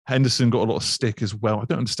 Henderson got a lot of stick as well. I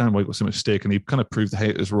don't understand why he got so much stick, and he kind of proved the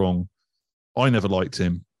haters wrong. I never liked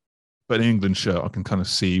him, but in England shirt, I can kind of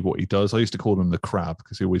see what he does. I used to call him the crab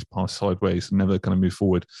because he always passed sideways and never kind of moved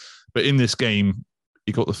forward. But in this game,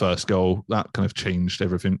 he got the first goal. That kind of changed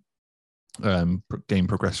everything. Game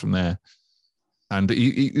progressed from there. And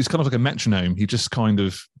he's kind of like a metronome. He just kind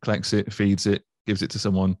of collects it, feeds it, gives it to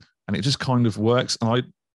someone, and it just kind of works. And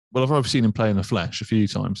I've seen him play in the flesh a few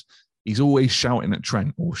times. He's always shouting at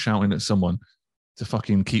Trent or shouting at someone to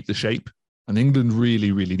fucking keep the shape. And England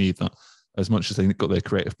really, really need that. As much as they've got their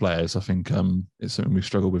creative players, I think it's something we've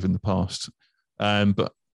struggled with in the past.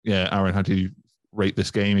 But yeah, Aaron, how do you rate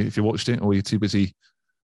this game if you watched it, or were you too busy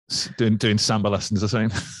doing samba lessons or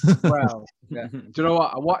something? Well, yeah. Do you know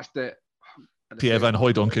what? I watched it. Pierre Van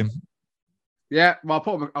Hooijdonk. Yeah,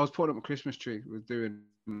 well, I was putting up a Christmas tree. We were doing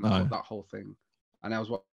that whole thing, and I was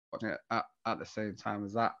watching it at the same time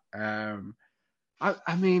as that.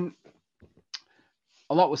 I mean,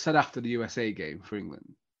 a lot was said after the USA game for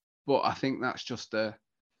England, but I think that's just it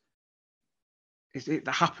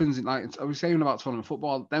happens in, like I was saying about tournament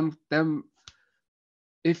football.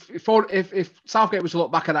 If Southgate was to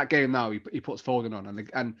look back at that game now, he puts Foden on,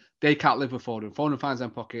 and they can't live with Foden. Foden finds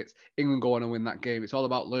them pockets. England go on and win that game. It's all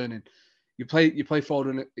about learning. You play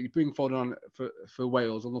Foden. You bring Foden on for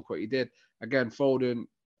Wales, and look what he did. Again, Foden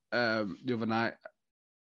the other night,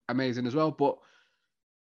 amazing as well. But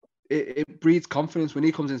it breeds confidence when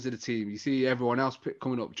he comes into the team. You see everyone else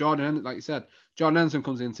coming up. Jordan, like you said, Jordan Henderson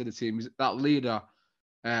comes into the team. He's that leader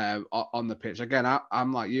on the pitch. Again,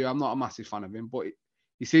 I'm like you. I'm not a massive fan of him, but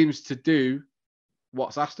he seems to do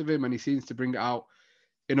what's asked of him, and he seems to bring it out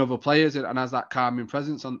in other players and has that calming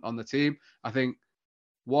presence on the team. I think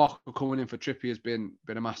Walker coming in for Trippier has been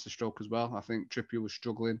a masterstroke as well. I think Trippier was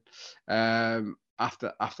struggling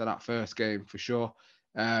after that first game for sure.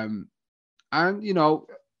 And, you know,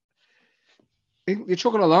 you're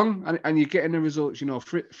chugging along and you're getting the results. You know,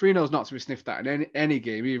 3-0 is not to be sniffed at in any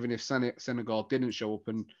game, even if Senegal didn't show up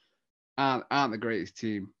and aren't the greatest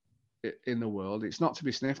team in the world. It's not to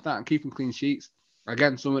be sniffed at, and keeping clean sheets,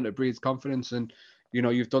 again, something that breeds confidence. And, you know,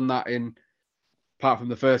 you've done that apart from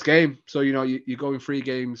the first game. So, you know, you're going 3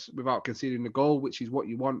 games without conceding a goal, which is what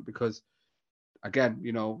you want, because, again,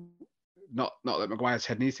 you know, not that Maguire's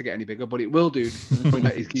head needs to get any bigger, but it will do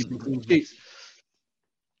that he's keeping clean sheets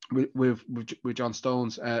with John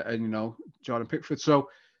Stones and, you know, Jordan Pickford. So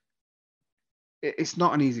it's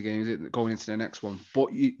not an easy game, is it, going into the next one? But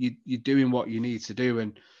you're doing what you need to do.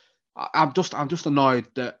 And I'm just annoyed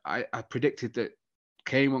that I predicted that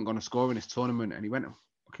Kane wasn't going to score in this tournament, and he went and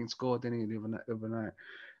fucking scored, didn't he, the other night?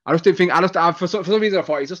 I just didn't think. For some reason I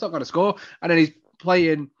thought he's just not going to score, and then he's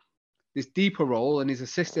playing this deeper role and he's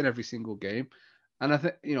assisting every single game. And I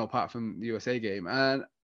think, you know, apart from the USA game, and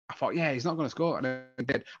I thought, yeah, he's not going to score, and I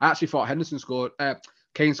did. I actually thought Kane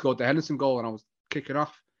scored the Henderson goal, and I was kicking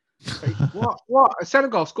off. Like, what?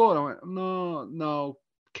 Senegal scored. I went, no,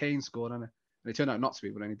 Kane scored, and it turned out not to be,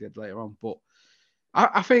 but then he did later on. But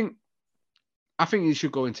I think you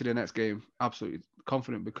should go into the next game absolutely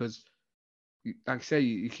confident, because, like I say,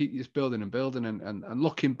 you keep just building and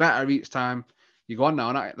looking better each time you go on now,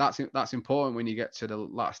 and that's important when you get to the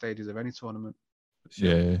latter stages of any tournament.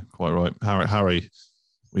 Yeah, quite right. Harry,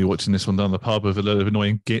 were you watching this one down the pub with a load of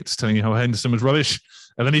annoying gits telling you how Henderson was rubbish,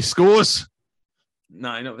 and then he scores?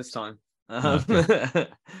 No, not this time. Okay.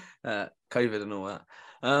 COVID and all that.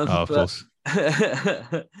 Of course.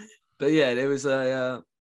 But yeah, there was I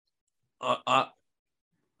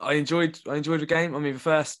enjoyed the game. I mean, the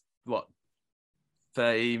first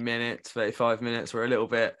 30 minutes, 35 minutes were a little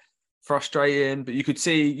bit frustrating, but you could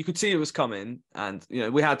see it was coming. And, you know,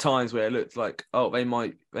 we had times where it looked like, oh, they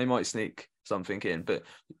might sneak something in, but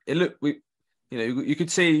you could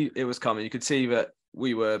see it was coming. You could see that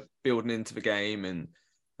we were building into the game, and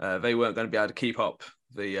they weren't going to be able to keep up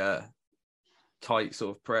the tight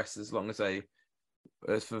sort of press as long as they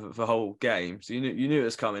for the whole game. So you knew it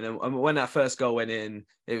was coming, and when that first goal went in,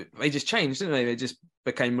 they just changed, didn't they? They just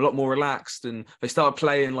became a lot more relaxed, and they started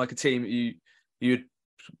playing like a team that you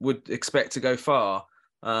would expect to go far.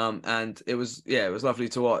 And it was lovely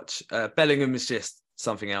to watch. Bellingham is just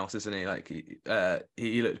something else, isn't he? Like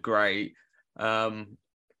he looked great. On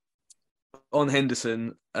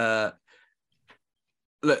Henderson, look,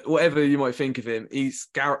 whatever you might think of him, he's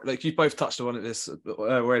Gareth. Like, you both touched on this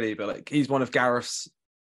already, but like, he's one of Gareth's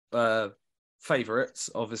favourites,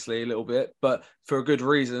 obviously, a little bit, but for a good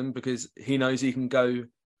reason, because he knows he can go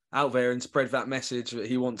out there and spread that message that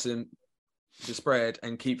he wants him the spread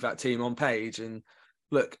and keep that team on page. And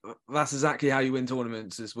look, that's exactly how you win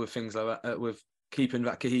tournaments, is with things like that, with keeping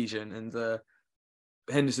that cohesion. And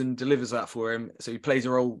Henderson delivers that for him. So he plays a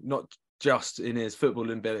role not just in his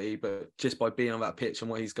footballing ability, but just by being on that pitch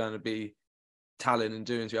and what he's going to be telling and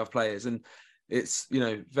doing to other players. And it's,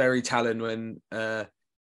 very telling when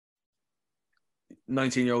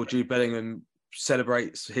 19-year-old Jude Bellingham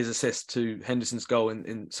celebrates his assist to Henderson's goal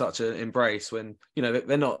in such an embrace, when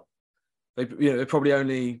they probably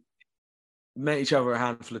only met each other a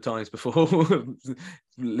handful of times before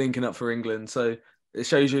linking up for England. So it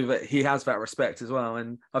shows you that he has that respect as well.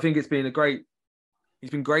 And I think he's been great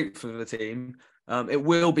for the team. It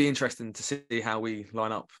will be interesting to see how we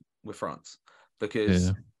line up with France,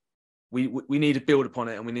 because we need to build upon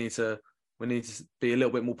it, and we need to be a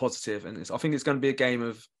little bit more positive. And I think it's going to be a game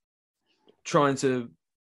of trying to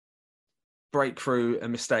break through a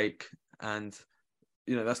mistake. And,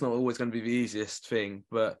 that's not always going to be the easiest thing.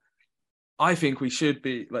 But I think we should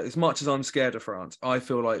be, like, as much as I'm scared of France, I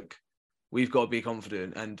feel like we've got to be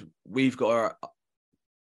confident, and we've got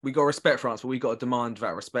to respect France, but we've got to demand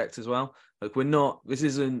that respect as well. Like, this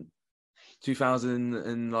isn't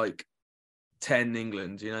 2010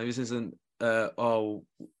 England, this isn't,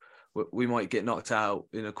 we might get knocked out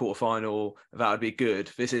in a quarterfinal. That would be good.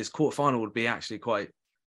 This is quarterfinal would be actually quite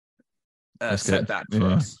a setback for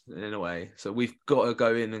us in a way. So we've got to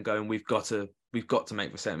go in and go, and we've got to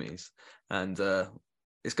make the semis, and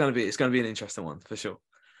it's going to be an interesting one for sure.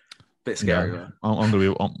 Bit scary. Yeah. I'm going to be.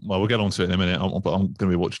 We'll get onto it in a minute. But I'm going to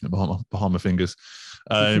be watching it behind my fingers.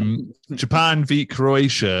 Japan beat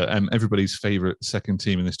Croatia, everybody's favourite second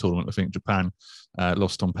team in this tournament. I think Japan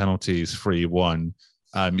lost on penalties 3-1.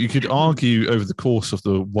 You could argue over the course of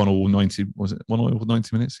the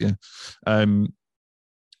 1-90 minutes? Yeah.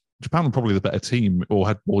 Japan were probably the better team, or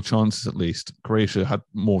had more chances at least. Croatia had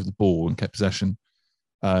more of the ball and kept possession.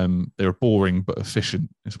 They were boring but efficient,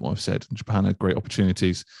 is what I've said. And Japan had great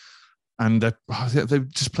opportunities. And they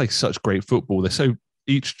just play such great football.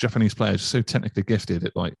 Each Japanese player is so technically gifted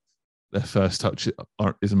at, like, their first touch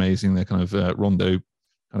is amazing. Their kind of rondo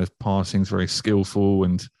kind of passing is very skillful,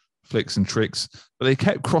 and flicks and tricks. But they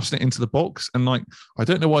kept crossing it into the box. And, like, I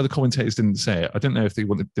don't know why the commentators didn't say it. I don't know if they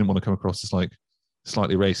didn't want to come across as, like,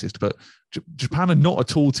 slightly racist. But Japan are not a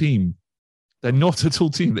tall team. They're not a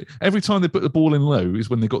tall team. Every time they put the ball in low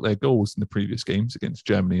is when they got their goals in the previous games against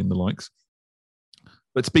Germany and the likes.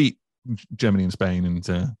 But to beat Germany and Spain and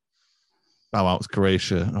bow out to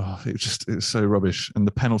Croatia, it was so rubbish. And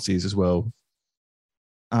the penalties as well,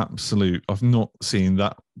 absolute. I've not seen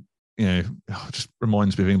that. It just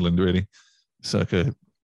reminds me of England, really. Circa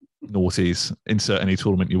noughties. Insert any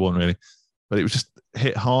tournament you want, really. But it was just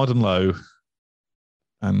hit hard and low.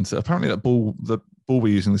 And apparently the ball we're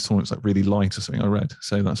using this tournament is, like, really light or something, I read.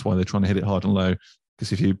 So that's why they're trying to hit it hard and low.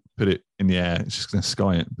 Because if you put it in the air, it's just going to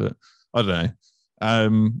sky it. But I don't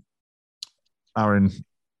know. Aaron,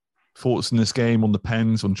 thoughts in this game on the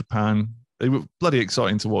pens, on Japan? They were bloody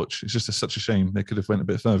exciting to watch. It's just such a shame they could have went a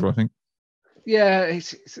bit further, I think. Yeah,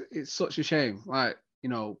 it's such a shame. Like,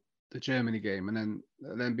 the Germany game, and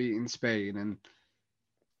then beating Spain, and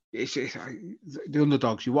it's the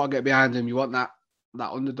underdogs. You want to get behind them. You want that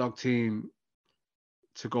underdog team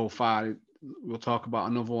to go far. We'll talk about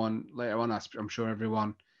another one later on. I'm sure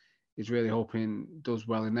everyone is really hoping does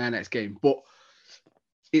well in their next game. But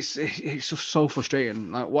it's just so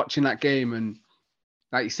frustrating, like, watching that game. And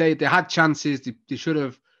like you say, they had chances. They should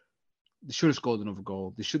have scored another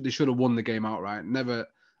goal. They should have won the game outright. Never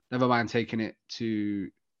mind taking it to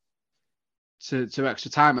extra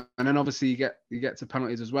time. And then obviously you get to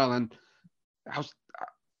penalties as well. And I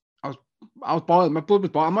was boiling. My blood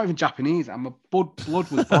was boiling. I'm not even Japanese, and my blood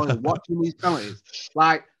was boiling watching these penalties.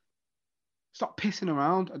 Like, stop pissing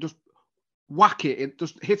around. I just whack it. It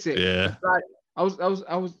just hits it. Yeah. Like, I was.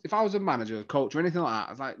 If I was a manager, a coach, or anything like that,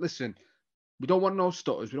 I was like, listen, we don't want no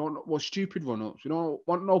stutters. We don't want stupid run-ups. We don't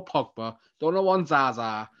want no Pogba. Don't want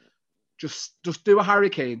Zaza. Just do a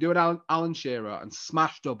Harry Kane, do an Alan Shearer, and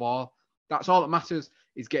smash the ball. That's all that matters,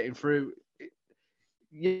 is getting through.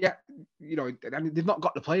 Yeah, they've not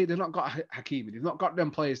got the play. They've not got Hakimi. They've not got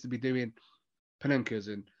them players to be doing Panenkas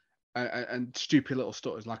and stupid little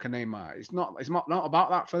stutters like a Neymar. It's not about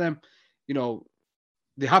that for them.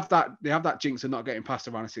 They have that jinx of not getting past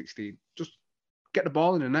the round of 16. Just get the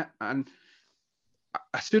ball in the net. And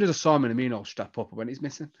as soon as I saw Minamino step up when he's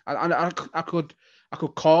missing, I could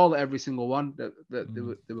call every single one that they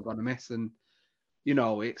were going to miss. And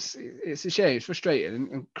it's a shame. It's frustrating.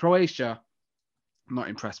 And Croatia, I'm not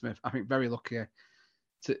impressed with. I think very lucky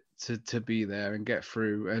to be there and get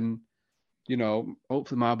through. And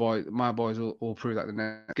hopefully my boys will prove that the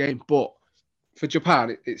next game. But for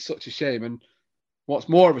Japan, it's such a shame. And what's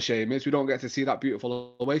more of a shame is we don't get to see that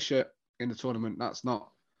beautiful away shirt in the tournament. That's not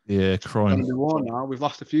crime. going to be worn now. We've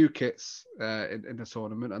lost a few kits in the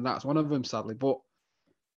tournament, and that's one of them, sadly. But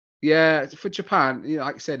yeah, for Japan,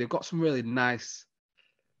 like I said, they've got some really nice.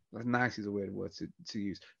 Nice is a weird word to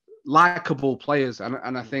use. Likeable players,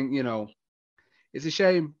 and I think it's a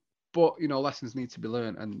shame, but lessons need to be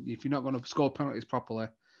learned. And if you're not going to score penalties properly,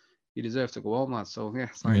 you deserve to go home, lads. So yeah,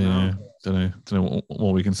 don't know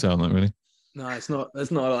what we can say on that, really. No, it's not.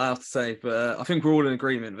 There's not a lot else to say, but I think we're all in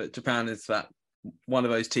agreement that Japan is that one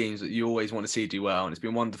of those teams that you always want to see do well, and it's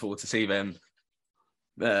been wonderful to see them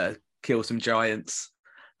kill some giants.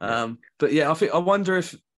 But yeah, I wonder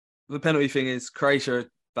if the penalty thing is Croatia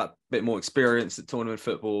that bit more experience at tournament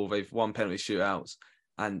football. They've won penalty shootouts,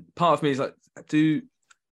 and part of me is like,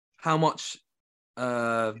 how much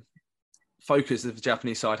focus the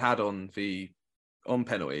Japanese side had on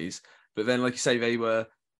penalties, but then like you say,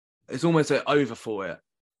 it's almost over for it,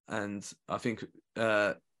 and I think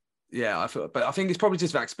I think it's probably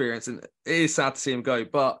just that experience, and it is sad to see him go,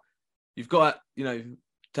 but you've got to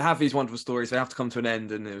have these wonderful stories, they have to come to an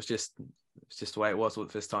end, and it's just the way it was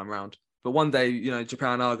this time round. But one day,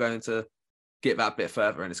 Japan are going to get that bit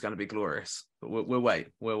further, and it's going to be glorious. But we'll wait.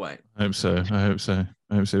 I hope so.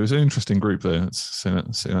 It was an interesting group, though. Let's say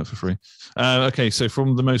that for free. Okay, so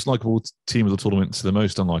from the most likable team of the tournament to the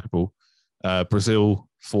most unlikable, Brazil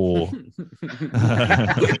 4,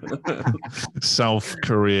 South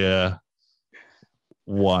Korea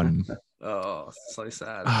 1. Oh, so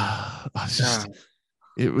sad.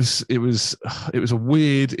 It was a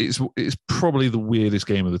weird. It's probably the weirdest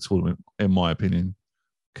game of the tournament, in my opinion,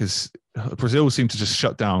 because Brazil seemed to just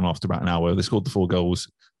shut down after about an hour. They scored the 4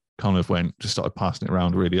 goals, kind of just started passing it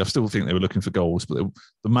around. Really, I still think they were looking for goals, but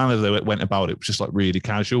the manner they went about it was just like really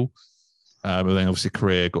casual. But then obviously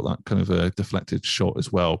Korea got that kind of a deflected shot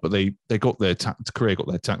as well. But Korea got their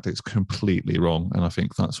tactics completely wrong, and I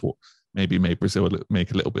think that's what maybe made Brazil look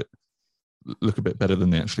a bit better than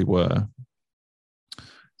they actually were.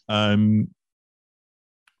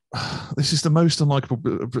 This is the most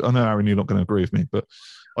unlikable. I know, Aaron, you're not going to agree with me, but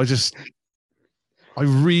I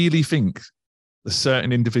really think there's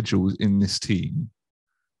certain individuals in this team,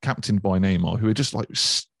 captained by Neymar, who are just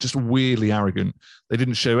weirdly arrogant. They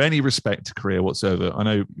didn't show any respect to Korea whatsoever. I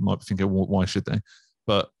know you might be thinking, well, why should they?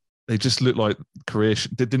 But they just look like Korea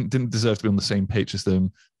didn't deserve to be on the same pitch as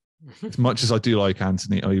them. As much as I do like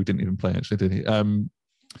Anthony, he didn't even play actually, did he? I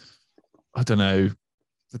don't know.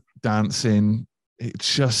 The dancing, it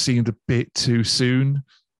just seemed a bit too soon.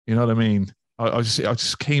 You know what I mean? I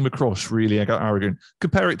just came across really arrogant.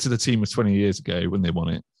 Compare it to the team of 20 years ago when they won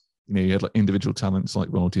it. You had like individual talents like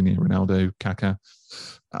Ronaldinho, Ronaldo, Kaká,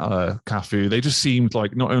 Cafu. They just seemed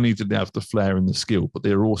like not only did they have the flair and the skill, but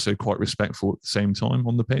they were also quite respectful at the same time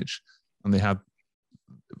on the pitch. And they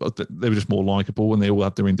were just more likable, and they all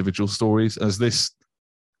had their individual stories. As this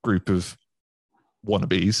group of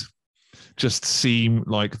wannabes just seem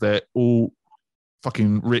like they're all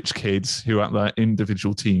fucking rich kids who at their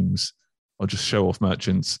individual teams are just show-off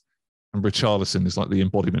merchants. And Richarlison is like the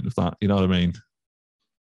embodiment of that. You know what I mean?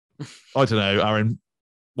 I don't know, Aaron.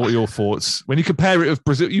 What are your thoughts when you compare it with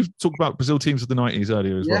Brazil? You talked about Brazil teams of the 90s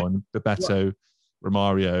earlier as well, and Bebeto,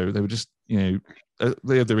 Romario. They were just,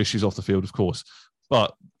 they had their issues off the field, of course,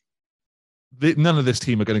 but none of this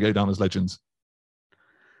team are going to go down as legends.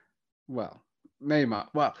 Well, Neymar.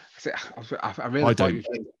 Well, I really thought you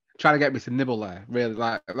were trying to get me to nibble there. Really,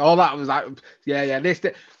 like all that was like, this.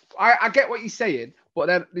 I get what you're saying, but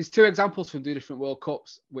then there's 2 examples from 2 different World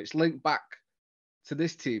Cups which link back to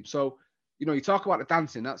this team. So, you talk about the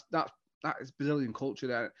dancing. That is Brazilian culture.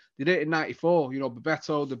 There, they did it in '94.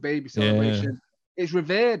 Bebeto, the baby celebration. Yeah. It's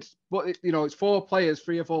revered, but it's 4 players,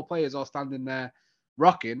 3 or 4 players, all standing there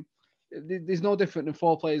rocking. There's no different than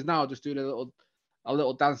 4 players now just doing a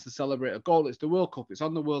little dance to celebrate a goal. It's the World Cup. It's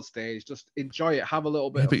on the world stage. Just enjoy it. Have a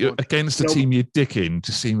little bit. But you're against the team you're dicking.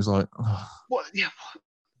 Just seems like. Well,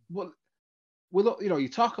 you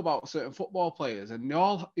talk about certain football players, and they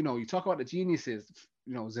all, you talk about the geniuses,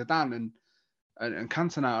 Zidane and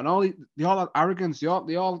Cantona, and they all had arrogance. They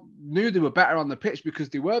all knew they were better on the pitch because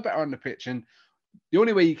they were better on the pitch, and the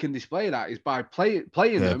only way you can display that is by playing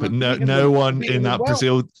them. But no one in that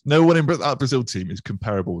Brazil team is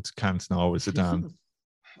comparable to Cantona or Zidane.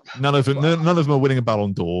 None of them are winning a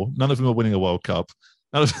Ballon d'Or. None of them are winning a World Cup.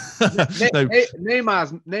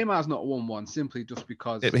 Neymar's not won one simply just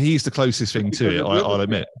because he's the closest thing to it. I'll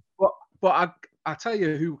admit. But I tell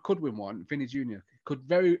you who could win one. Vinny Jr.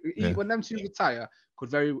 When them 2 retire, could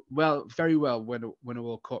very well win a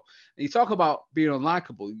World Cup. And you talk about being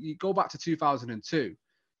unlikable. You go back to 2002.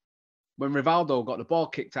 when Rivaldo got the ball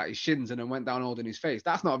kicked at his shins and then went down holding his face.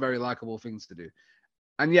 That's not a very likable thing to do.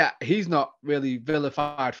 And yet he's not really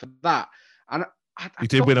vilified for that. And he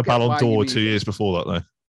did win a Ballon d'Or 2 years before that,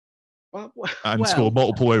 though. And scored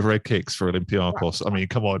multiple overhead kicks for Olympiacos. I mean,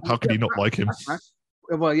 come on, how can you not like him?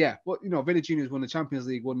 Well, yeah, but Vinny Jr.'s won the Champions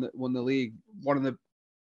League, won the league, one of the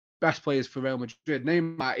best players for Real Madrid.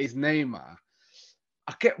 Neymar is Neymar.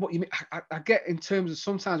 I get what you mean. I get in terms of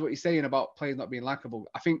sometimes what you're saying about players not being likable.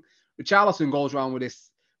 I think Richarlison goes around with this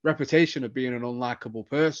reputation of being an unlikable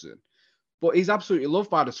person, but he's absolutely loved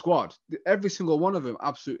by the squad. Every single one of them,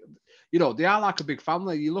 absolutely. They are like a big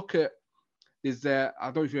family. You look at, I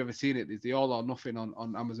don't know if you've ever seen it, there's the All or Nothing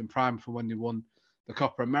on Amazon Prime for when they won the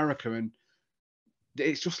Copa America, and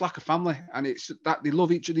it's just like a family, and it's that they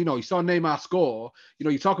love each other. You saw Neymar score.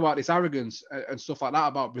 You talk about this arrogance and stuff like that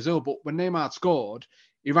about Brazil, but when Neymar scored,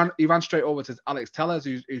 he ran straight over to Alex Telles,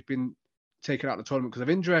 who's been taken out of the tournament because of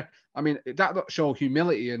injury. I mean, that show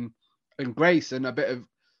humility and grace and a bit of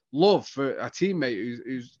love for a teammate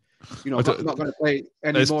who's not going to play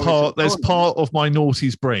anymore. There's part of my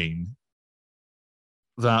naughty's brain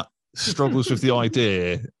that struggles with the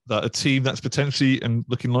idea that a team that's potentially and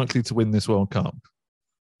looking likely to win this World Cup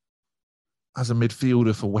as a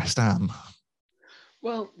midfielder for West Ham.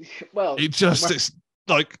 Well, it's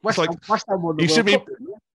like West Ham won the he should World be.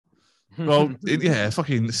 Cup. Well,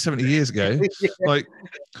 fucking 70 years ago. Yeah.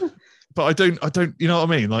 But I don't. You know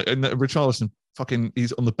what I mean? Like, and Richarlison,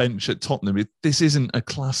 he's on the bench at Tottenham. This isn't a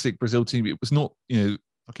classic Brazil team. It was not,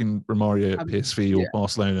 fucking Romario at PSV or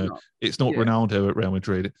Barcelona. No. It's not Ronaldo at Real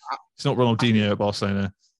Madrid. It's not Ronaldinho at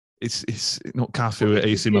Barcelona. It's not Cafu at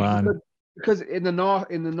AC Milan. Because in the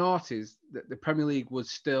noughties, the Premier League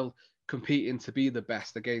was still competing to be the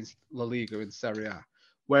best against La Liga and Serie A,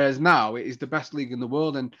 whereas now it is the best league in the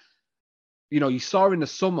world. And you saw in the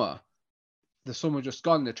summer just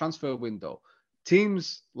gone, the transfer window,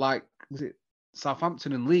 teams like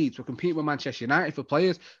Southampton and Leeds were competing with Manchester United for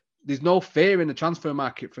players. There's no fear in the transfer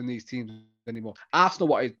market from these teams anymore. Arsenal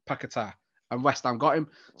wanted Paquetá and West Ham got him.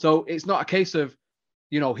 So it's not a case of,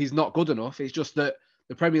 he's not good enough. It's just that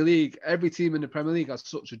the Premier League, every team in the Premier League has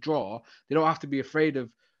such a draw. They don't have to be afraid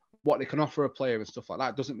of what they can offer a player and stuff like that.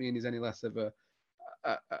 It doesn't mean he's any less of a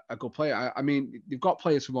good player. I mean, you've got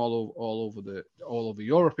players from all over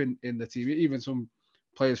Europe in the team, even some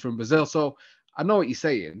players from Brazil. So I know what you're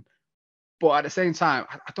saying, but at the same time,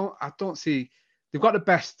 I don't see they've got the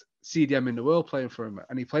best CDM in the world playing for him,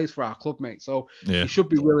 and he plays for our club, mate. So he should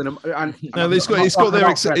be willing. And no, it's got their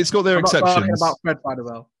exceptions. I'm not talking about Fred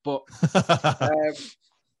Vanderwell, but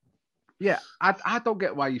yeah, I don't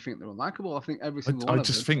get why you think they're unlikable. I think every single one. I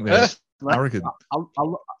just think they're arrogant.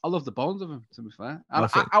 I love the bones of them. To be fair, I'm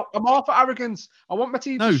all for arrogance. I want my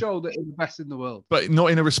team to show that they're the best in the world, but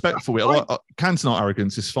not in a respectful way. Cantona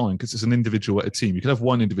arrogance is fine because it's an individual at a team. You can have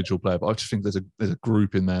one individual player, but I just think there's a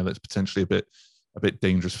group in there that's potentially a bit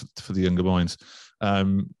dangerous for the younger minds.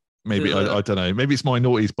 Maybe I don't know. Maybe it's my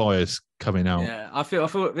naughty's bias coming out. Yeah, I feel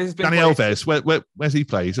this has been Dani Alves. Where's he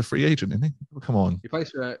play? He's a free agent, isn't he? Come on. He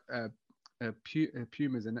plays for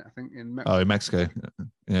Pumas, in it, I think, in Mexico. Oh, in Mexico.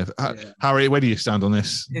 Yeah. Harry, where do you stand on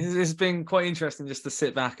this? It's been quite interesting just to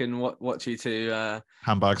sit back and watch you two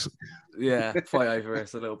handbags. Yeah, fight over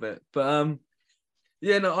us a little bit. But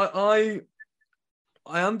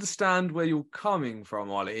I understand where you're coming from,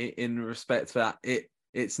 Ollie, in respect to that.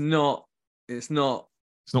 It's not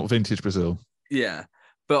vintage Brazil. Yeah.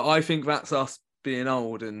 But I think that's us being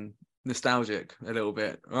old and nostalgic a little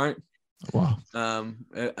bit, right? Wow.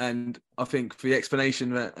 And I think the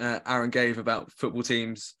explanation that Aaron gave about football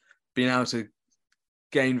teams being able to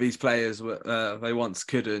gain these players they once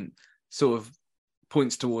couldn't sort of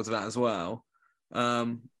points towards that as well.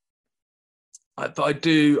 But I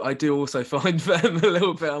do also find them a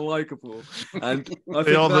little bit unlikable, and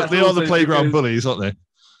they are the playground bullies, aren't they?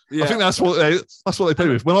 Yeah. I think that's what they play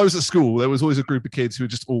with. When I was at school, there was always a group of kids who were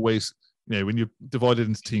just always, when you're divided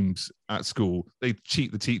into teams at school, they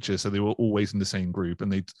cheat the teacher, so they were always in the same group,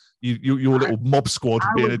 and your little mob squad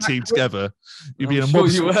would be in a team together. You'd be in a mob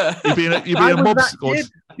squad. You'd be in a mob squad.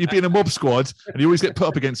 You'd be in a mob squad, and you always get put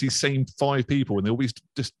up against these same 5 people, and they always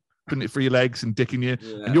just putting it through your legs and dicking you,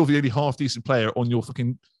 and you're the only half decent player on your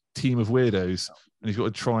fucking team of weirdos, and you've got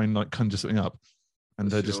to try and conjure something up,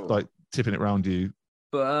 and they're just tipping it around you.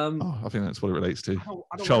 But I think that's what it relates to.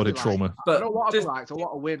 Childhood trauma. But I don't want to like, I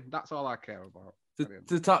want to win. That's all I care about.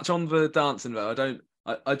 To touch on the dancing though,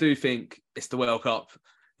 I do think it's the World Cup.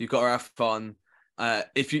 You've got to have fun. I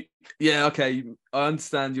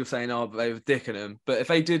understand you're saying, but they were dicking them. But if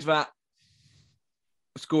they did that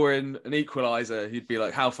scoring an equaliser, you'd be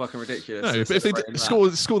like, how fucking ridiculous. No, but if they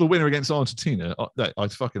score the winner against Argentina,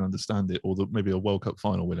 I'd fucking understand it, or maybe a World Cup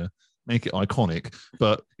final winner. Make it iconic,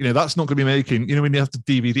 but that's not going to be making. When you have the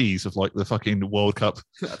DVDs of like the fucking World Cup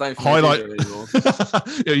highlight.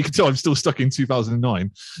 You can tell I'm still stuck in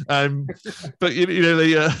 2009. But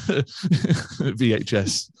the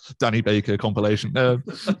VHS Danny Baker compilation.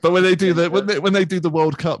 But when they do the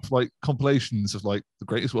World Cup like compilations of like the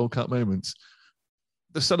greatest World Cup moments,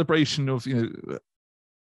 the celebration of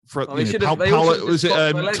for was it yeah,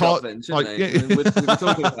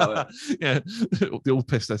 they all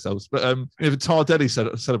pissed themselves. But the Tardelli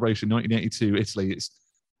celebration 1982 Italy, it's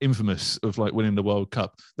infamous of like winning the World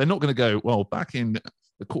Cup. They're not going to go, well, back in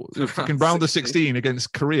the fucking round of 16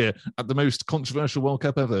 against Korea at the most controversial World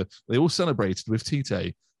Cup ever, they all celebrated with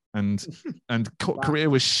Tite and Korea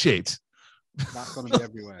was shit. That's going to be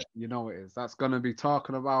everywhere. You know it is. That's going to be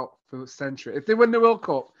talking about for a century. If they win the World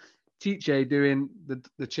Cup, Tite doing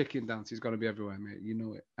the chicken dance is going to be everywhere, mate. You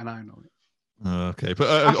know it, and I know it. Okay, but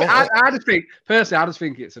I just think personally, I just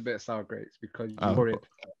think it's a bit of sour grapes because you're worried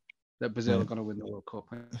that Brazil are going to win the World Cup.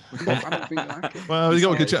 I don't think like it. Well, you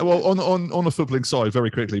got a good chat. Well, on the footballing side, very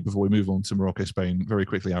quickly before we move on to Morocco, Spain, very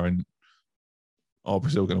quickly, Aaron, are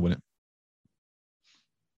Brazil going to win it?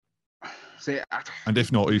 See, and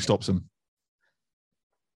if not, who stops them?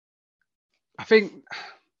 I think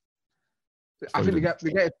they get to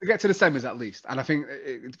the semis at least, and I think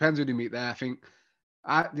it depends who they meet there. I think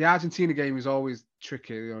the Argentina game is always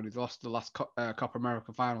tricky. They lost the last Copa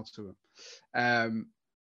America final to them.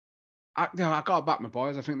 I got to back my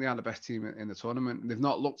boys. I think they are the best team in the tournament. They've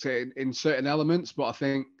not looked at it in certain elements, but I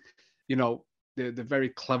think they're very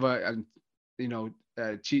clever, and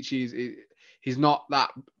Chichi he's not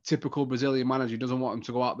that typical Brazilian manager. He doesn't want him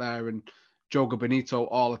to go out there and Joga Bonito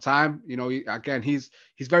all the time. He's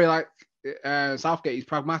very like Southgate. He's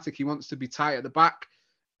pragmatic. He wants to be tight at the back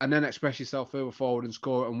and then express yourself further forward and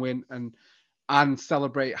score and win and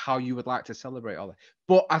celebrate how you would like to celebrate all that.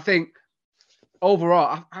 But I think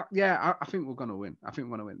overall, I think we're going to win. I think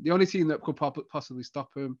we're going to win. The only team that could possibly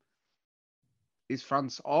stop him is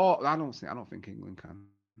France. Or I don't think England can.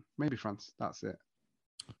 Maybe France. That's it.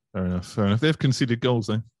 Fair enough. They've conceded goals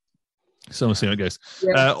though. So we'll see how it goes.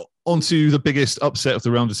 Yeah. On to the biggest upset of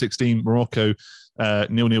the round of 16, Morocco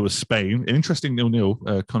 0-0 with Spain. An interesting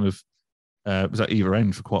 0-0 was at either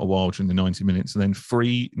end for quite a while during the 90 minutes, and then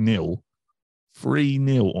 3-0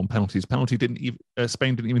 on penalties.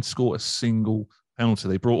 Spain didn't even score a single penalty.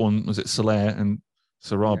 They brought on, was it Soler and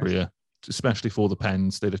Sarabia, especially for the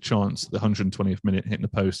pens. They had a chance at the 120th minute hitting the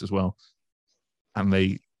post as well, and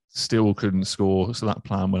they still couldn't score. So that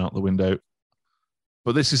plan went out the window.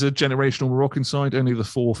 But this is a generational Moroccan side, only the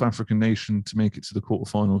fourth African nation to make it to the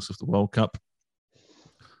quarterfinals of the World Cup.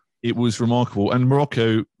 It was remarkable. And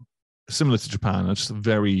Morocco, similar to Japan, are just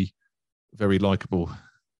very, very likeable.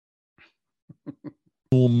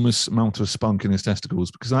 Enormous amount of spunk in his testicles,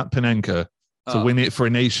 because that Panenka, to win it for a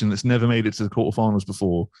nation that's never made it to the quarterfinals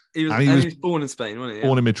before. He was born in Spain, wasn't he?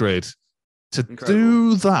 Born in Madrid. To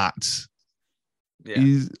do that,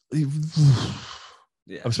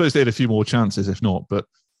 I suppose they had a few more chances, if not, but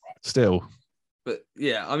still. But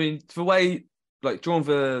yeah, I mean, the way, like, drawn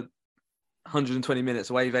for 120 minutes,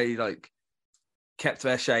 the way they, like, kept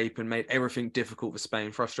their shape and made everything difficult for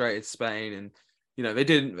Spain, frustrated Spain, and,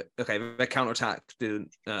 their counter-attack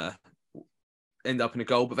didn't end up in a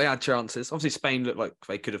goal, but they had chances. Obviously, Spain looked like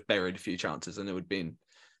they could have buried a few chances and it would have been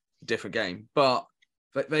a different game. But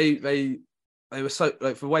they were so,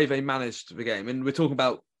 like, the way they managed the game, and we're talking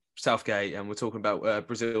about Southgate and we're talking about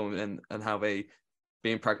Brazil and how they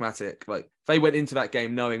being pragmatic. Like, they went into that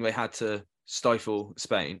game knowing they had to stifle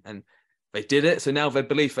Spain, and they did it. So now their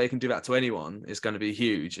belief they can do that to anyone is going to be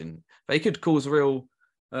huge, and they could cause a real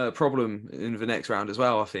problem in the next round as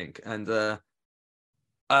well, I think. And the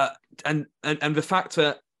fact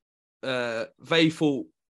that they thought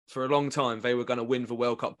for a long time they were going to win the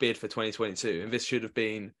World Cup bid for 2022, and this should have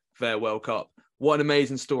been their World Cup. What an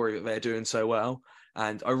amazing story that they're doing so well.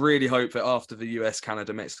 And I really hope that after the US,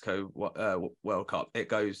 Canada, Mexico World Cup, it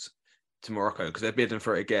goes to Morocco, because they're bidding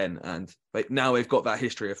for it again. And now they've got that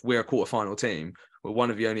history of we're a quarterfinal team. We're one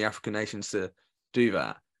of the only African nations to do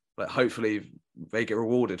that. But hopefully they get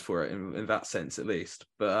rewarded for it in that sense, at least.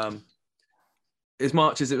 But as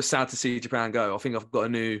much as it was sad to see Japan go, I think I've got a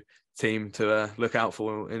new team to look out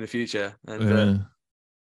for in the future. And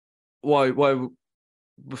why?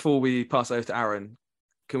 Before we pass over to Aaron,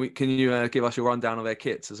 can you give us your rundown of their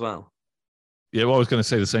kits as well? Yeah, well, I was going to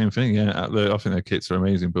say the same thing. Yeah, I think their kits are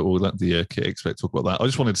amazing, but we'll let the kit expert talk about that. I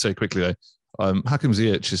just wanted to say quickly, though, Hakim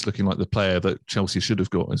Ziyech is looking like the player that Chelsea should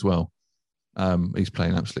have got as well. He's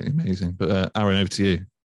playing absolutely amazing. But Aaron, over to you.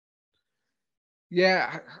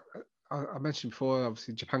 Yeah, I mentioned before,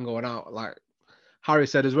 obviously Japan going out. Like Harry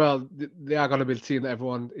said as well, they are going to be the team that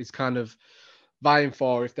everyone is kind of vying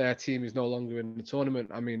for if their team is no longer in the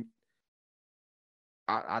tournament. I mean,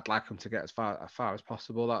 I'd like them to get as far as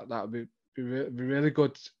possible. That would be really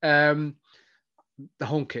good. The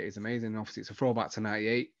home kit is amazing. Obviously, it's a throwback to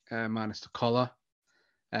 '98, minus the collar.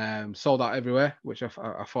 Sold out everywhere, which I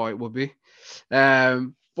thought it would be.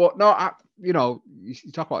 But no,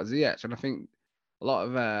 you talk about Ziyech, and I think a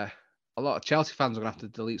lot of Chelsea fans are gonna have to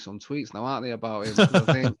delete some tweets now, aren't they, about him? I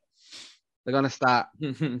think they're gonna start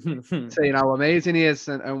saying how amazing he is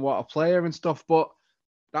and what a player and stuff. But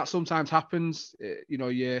that sometimes happens. You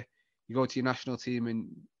go to your national team and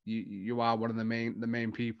you are one of the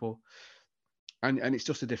main people. And it's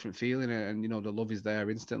just a different feeling, and the love is there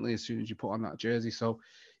instantly as soon as you put on that jersey. So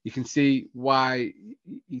you can see why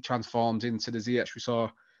he transformed into the Ziyech we saw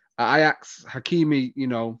at Ajax. Hakimi,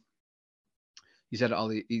 you said it,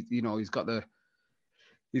 Ollie. He's got the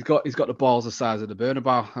balls the size of the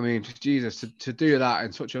Bernabeu. I mean, Jesus, to do that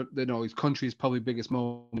in such a his country's probably biggest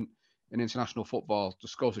moment in international football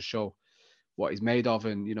just goes to show what he's made of,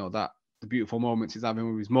 and that the beautiful moments he's having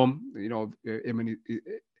with his mum. Him and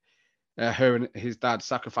her and his dad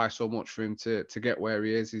sacrificed so much for him to get where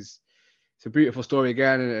he is. It's a beautiful story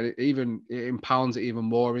again, and it impounds it even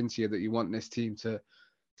more into you that you want this team to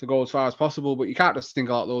go as far as possible. But you can't just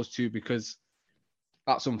single out those two because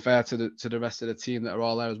that's unfair to the rest of the team that are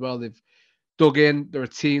all there as well. They've dug in. They're a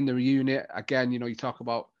team. They're a unit. Again, you talk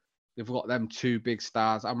about they've got them two big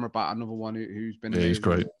stars. Amrabat, another one who's been he's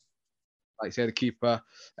great. Like you say, the keeper.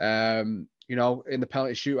 In the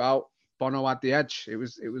penalty shootout, Bono had the edge. It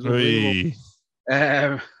was unbelievable.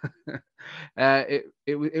 It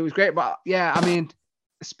was great, but yeah, I mean,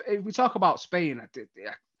 if we talk about Spain,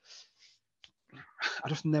 I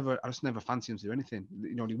just never fancy him to do anything.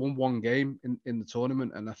 He won one game in the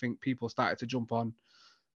tournament, and I think people started to jump on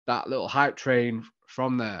that little hype train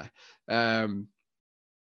from there. I've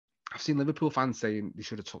seen Liverpool fans saying they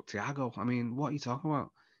should have took Thiago. I mean, what are you talking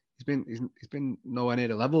about? He's been nowhere near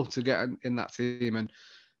the level to get in that team, and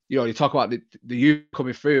you talk about the youth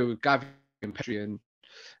coming through with Gavi and Pedri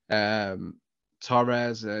and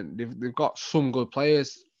Torres, and they've got some good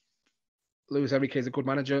players. Luis Enrique is a good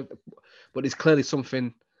manager, but there's clearly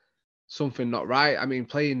something not right. I mean,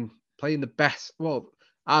 playing the best,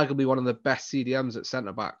 arguably one of the best CDMs at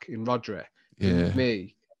centre back in Rodri, to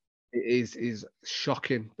me, is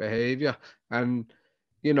shocking behaviour. And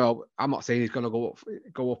I'm not saying he's going to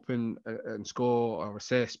go up and score or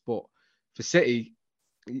assist, but for City,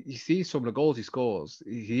 you see some of the goals he scores.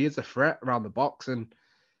 He is a threat around the box, and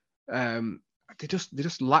they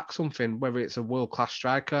just lack something. Whether it's a world class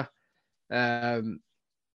striker, but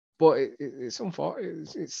it's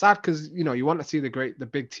unfortunate. It's sad because you want to see the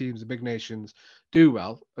big teams, the big nations do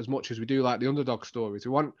well as much as we do like the underdog stories.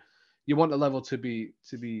 You want the level to be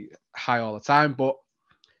high all the time, but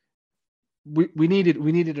we needed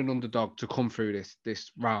an underdog to come through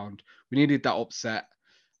this round. We needed that upset.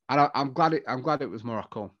 And I'm glad it was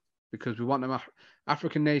Morocco, because we want them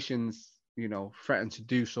African nations, threaten to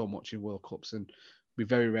do so much in World Cups, and we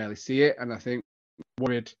very rarely see it. And I think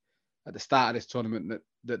worried at the start of this tournament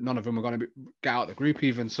that none of them are going to get out of the group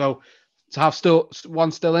even. So to have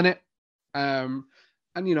one still in it, and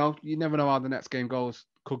you never know how the next game goes.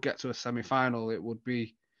 Could get to a semi-final. It would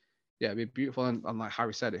be, it'd be beautiful. And like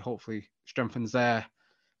Harry said, it hopefully strengthens their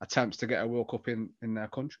attempts to get a World Cup in their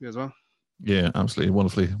country as well. Yeah, absolutely.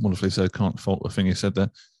 Wonderfully said. Can't fault the thing you said there.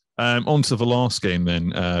 On to the last game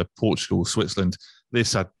then, Portugal, Switzerland.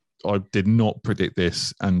 I did not predict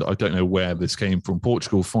this, and I don't know where this came from.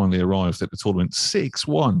 Portugal finally arrived at the tournament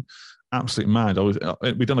 6-1. Absolutely mad.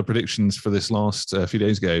 We'd done a predictions for this last few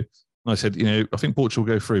days ago, and I said, I think Portugal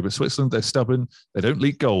will go through, but Switzerland, they're stubborn. They don't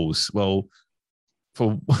leak goals. Well,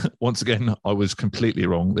 for once again, I was completely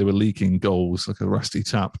wrong. They were leaking goals like a rusty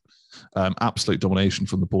tap. Absolute domination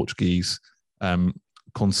from the Portuguese.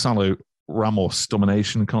 Gonçalo Ramos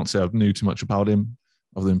domination. Can't say I knew too much about him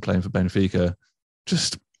other than playing for Benfica.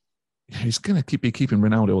 Just he's going to be keeping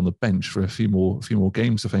Ronaldo on the bench for a few more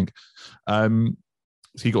games, I think. So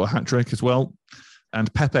he got a hat trick as well.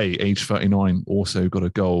 And Pepe, age 39, also got a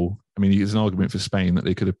goal. I mean, there's an argument for Spain that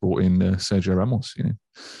they could have brought in Sergio Ramos,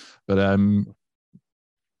 But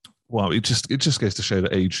it just goes to show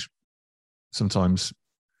that age sometimes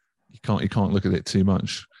you can't look at it too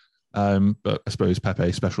much. But I suppose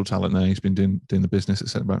Pepe, special talent there. He's been doing the business at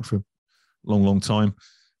centre back for a long time.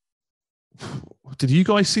 Did you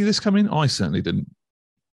guys see this coming? I certainly didn't.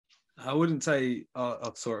 I wouldn't say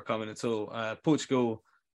I saw it coming at all. Portugal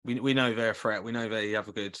we know they're a threat. We know they have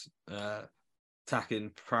a good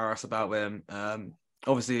attacking prowess about them.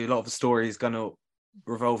 Obviously, a lot of the story is going to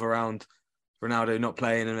revolve around Ronaldo not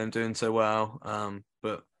playing and them doing so well.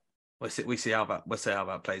 But we see how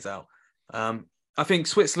that plays out. I think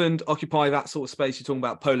Switzerland occupy that sort of space. You're talking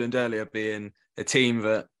about Poland earlier being a team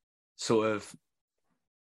that sort of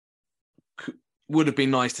would have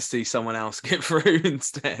been nice to see someone else get through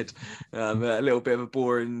instead. A little bit of a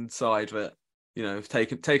boring side that, you know,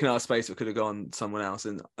 taken out of space that could have gone someone else.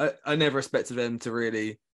 And I never expected them to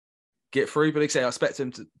really get through, but like I say, I expect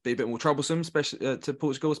them to be a bit more troublesome, especially to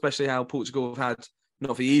Portugal, especially how Portugal have had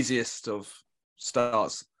not the easiest of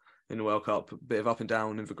starts in the World Cup, a bit of up and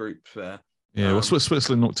down in the group there. Yeah, well,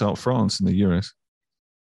 Switzerland knocked out France in the Euros.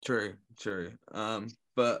 True.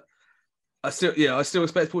 But I still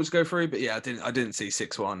expect Portugal to go through. But yeah, I didn't see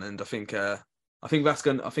 6-1, and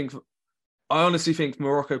I honestly think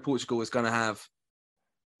Morocco-Portugal is going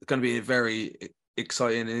to be a very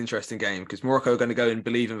exciting and interesting game, because Morocco are going to go in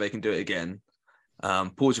believing they can do it again.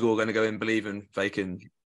 Portugal are going to go in believing they can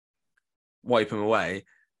wipe them away,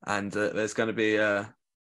 and there's going to be a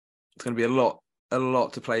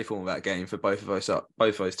lot to play for in that game for both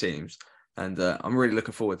of those teams, and I'm really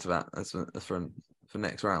looking forward to that as for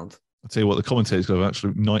next round. I'll tell you what, the commentators got an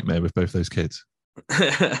absolute nightmare with both those kids.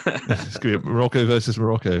 It's going to be Morocco versus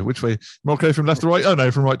Morocco. Which way? Morocco from left to right? Oh no,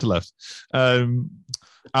 from right to left.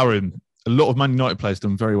 Aaron, a lot of Man United players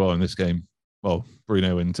done very well in this game. Well,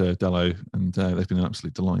 Bruno and Dalot, and they've been an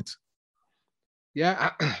absolute delight.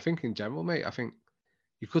 Yeah, I think in general, mate, I think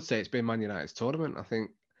you could say it's been Man United's tournament. I think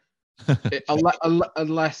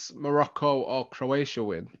unless Morocco or Croatia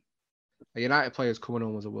win, a United player is coming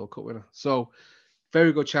home as a World Cup winner. So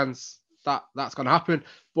very good chance that that's going to happen.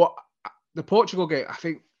 But the Portugal game, I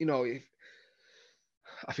think, you know,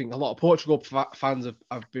 I think a lot of Portugal fans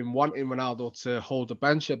have been wanting Ronaldo to hold the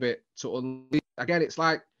bench a bit to unleash. Again, it's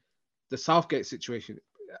like the Southgate situation,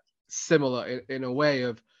 similar in a way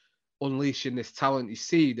of unleashing this talent. You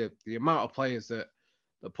see the amount of players that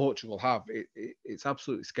Portugal have. It's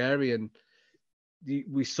absolutely scary, and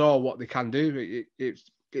we saw what they can do.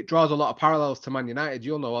 It draws a lot of parallels to Man United.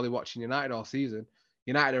 You'll know, only watching United all season.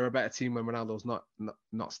 United are a better team when Ronaldo's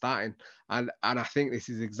not starting, and I think this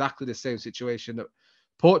is exactly the same situation that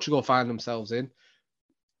Portugal find themselves in.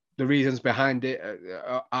 The reasons behind it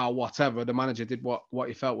are whatever. The manager did what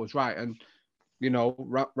he felt was right, and you know,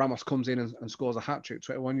 Ramos comes in and scores a hat trick.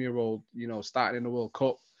 21-year-old, you know, starting in the World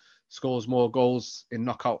Cup, scores more goals in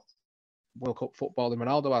knockout World Cup football than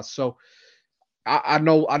Ronaldo has. So I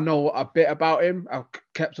know a bit about him. I've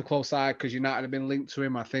kept a close eye because United have been linked to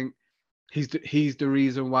him. I think he's the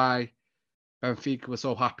reason why Benfica was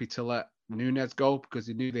so happy to let Nunes go, because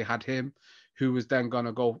they knew they had him, who was then going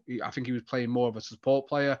to go. I think he was playing more of a support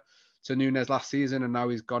player to Nunes last season, and now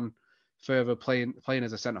he's gone further playing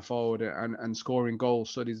as a centre forward and scoring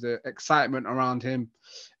goals. So there's the excitement around him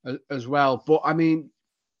as well. But I mean,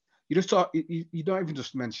 you don't even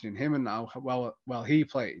just mentioning him and now well he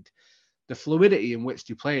played. The fluidity in which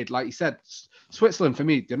they played, like you said, Switzerland for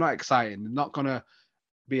me, they're not exciting. They're not gonna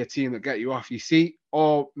be a team that get you off your seat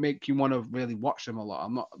or make you want to really watch them a lot.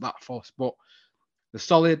 I'm not that fussed, but they're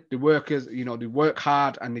solid. The workers, you know, they work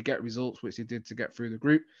hard and they get results, which they did to get through the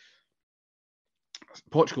group.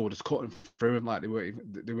 Portugal were just cutting through them like they weren't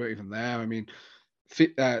even there. I mean,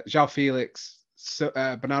 João Felix,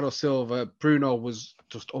 Bernardo Silva, Bruno was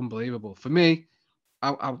just unbelievable for me.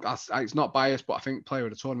 It's not biased, but I think player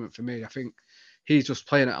of the tournament for me. I think he's just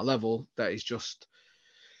playing at a level that is just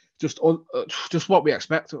what we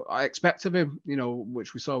expect. I expect of him, you know,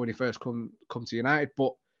 which we saw when he first come to United.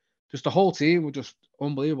 But just the whole team were just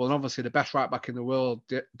unbelievable, and obviously the best right back in the world,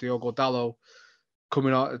 Diogo Dalot,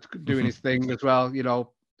 coming out doing his thing as well. You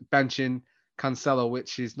know, benching Cancelo,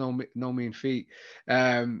 which is no mean feat.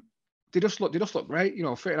 They just look great. You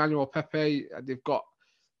know, Ferdinand, Pepe. They've got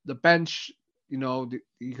the bench. You know,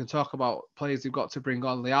 you can talk about players they've got to bring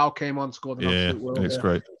on. Leao came on, scored an absolute world. It's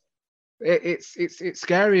great. It's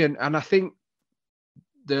scary, and I think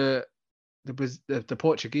the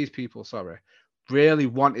Portuguese people, really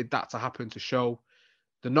wanted that to happen, to show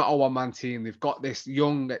they're not a one-man team. They've got this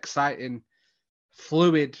young, exciting,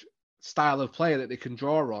 fluid style of play that they can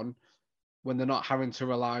draw on when they're not having to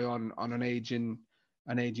rely on an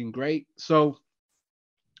aging great. So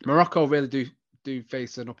Morocco really do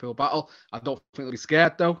face an uphill battle. I don't think they'll be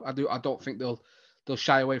scared though. I don't think they'll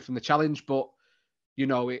shy away from the challenge. But you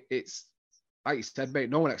know, it's like you said, mate.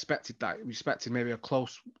 No one expected that. We expected maybe a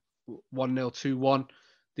close 1-0, 2-1.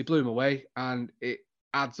 They blew them away, and it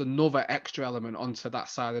adds another extra element onto that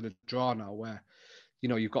side of the draw now, where you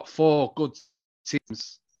know you've got 4 good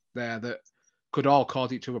teams there that could all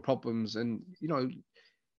cause each other problems. And, you know,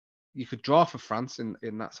 you could draw for France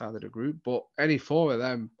in that side of the group, but any four of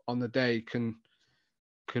them on the day can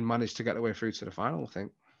manage to get their way through to the final, I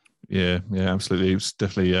think. Yeah, absolutely. It's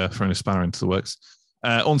definitely throwing a spanner into the works.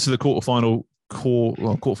 On to the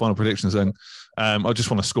quarterfinal predictions then. I just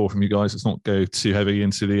want to score from you guys. Let's not go too heavy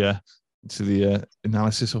into the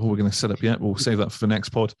analysis of what we're going to set up yet. We'll save that for the next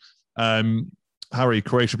pod. Harry,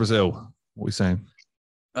 Croatia, Brazil. What are we saying?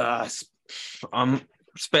 I'm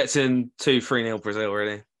expecting 2-3-0 Brazil,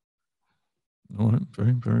 really. All right,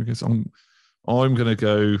 very, very good. I'm going to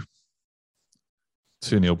go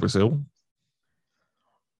 2-0 Brazil.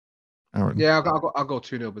 Aaron? Yeah, I'll go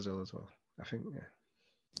 2-0 Brazil as well. I think, yeah.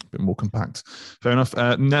 A bit more compact. Fair enough.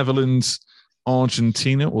 Netherlands,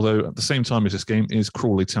 Argentina, although at the same time as this game is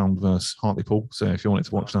Crawley Town versus Hartlepool. So if you wanted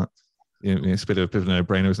to watch that, it's a bit of a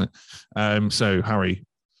no-brainer, isn't it? So, Harry,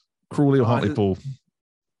 Crawley or Hartlepool?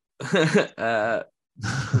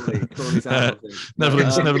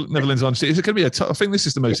 Netherlands, Argentina. Is it going to be I think this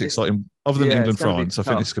is the most exciting, other than England, France. I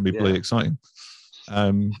think this is going to be really exciting.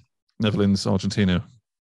 Netherlands, Argentina.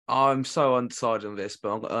 I'm so undecided on this,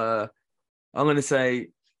 but I'm going to say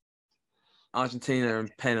Argentina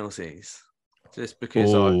and penalties, just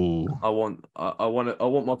because I want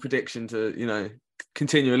my prediction to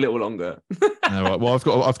continue a little longer. Right. Well, I've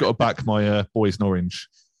got to back my boys in orange,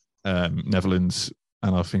 Netherlands,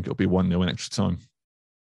 and I think it'll be 1-0 in extra time.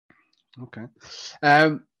 Okay.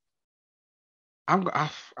 I'm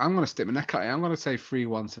going to stick my neck out. I'm going to say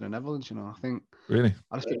 3-1 to the Netherlands. I think. Really?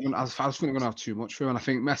 I just think we're going to have too much for him, and I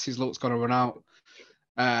think Messi's luck's going to run out.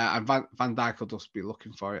 And Van Dijk will just be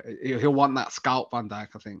looking for it. He'll want that scout Van Dijk,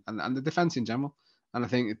 I think, and the defense in general. And I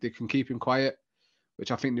think if they can keep him quiet,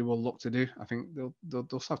 which I think they will look to do, I think they'll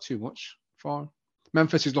just have too much for him.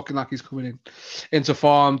 Memphis is looking like he's coming into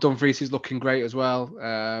form. Dumfries is looking great as well.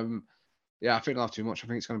 I think they'll have too much. I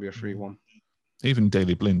think it's going to be a 3-1. Even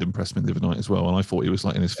Daley Blind impressed me the other night as well, and I thought he was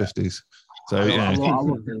like in his 50s. So I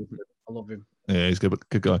love him. Yeah, he's a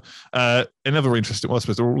good guy. Another interesting, well, I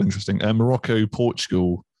suppose they're all interesting. Morocco,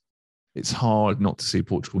 Portugal. It's hard not to see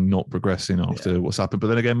Portugal not progressing after what's happened. But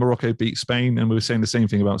then again, Morocco beat Spain, and we were saying the same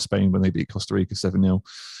thing about Spain when they beat Costa Rica 7-0.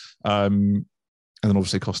 And then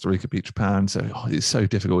obviously Costa Rica beat Japan. So it's so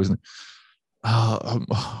difficult, isn't it?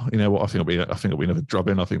 You know what? I think it'll be another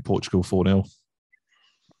drubbing. I think Portugal 4-0.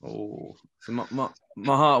 Oh, so my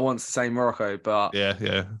heart wants to say Morocco, but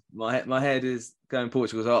yeah, my head is going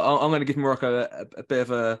Portugal. So I'm going to give Morocco a bit of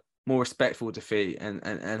a more respectful defeat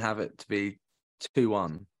and have it to be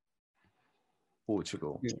 2-1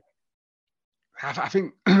 Portugal. Yeah. I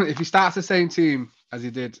think if he starts the same team as he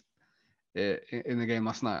did in the game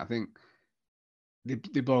last night, I think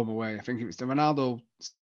they blow him away. I think if it's the Ronaldo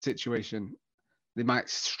situation, they might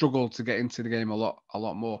struggle to get into the game a lot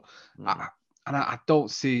more. I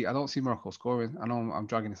don't see Morocco scoring. I know I'm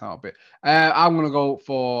dragging this out a bit. I'm gonna go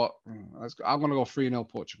 3-0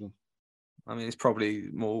 Portugal. I mean, it's probably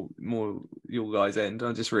more your guys' end.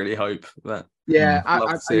 I just really hope that. Yeah,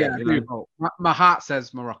 my heart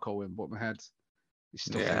says Morocco win, but my head is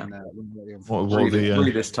still in there.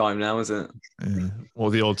 Really this time now, is it? Yeah. What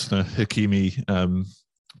are the odds for Hakimi,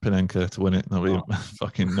 Panenka to win it? That'll be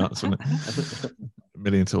fucking nuts, wouldn't it?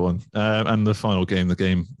 1,000,000 to 1. And the final game,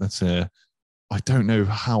 that's I don't know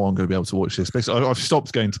how I'm going to be able to watch this. Basically, I've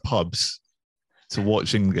stopped going to pubs to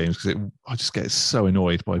watching the games because I just get so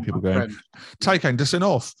annoyed by people going, take Anderson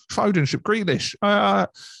off, Foden should Grealish.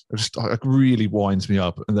 It really winds me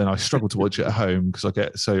up. And then I struggle to watch it at home because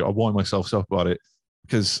I wind myself up about it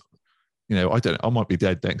because, I might be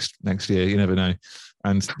dead next year. You never know.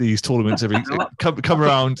 And these tournaments come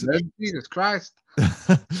around. Jesus Christ.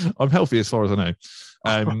 I'm healthy as far as I know.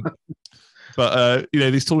 But,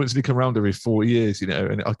 these tournaments only come around every 4 years,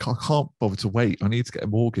 and I can't bother to wait. I need to get a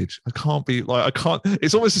mortgage. I can't be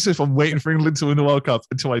it's almost as if I'm waiting for England to win the World Cup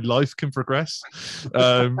until my life can progress,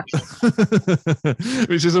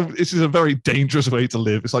 which is a very dangerous way to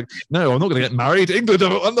live. It's like, no, I'm not going to get married. England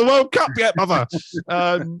haven't won the World Cup yet, mother.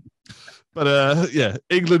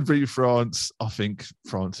 England beat France. I think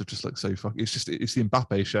France have just looked so fucking. It's the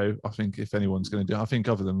Mbappe show. I think if anyone's going to do it, I think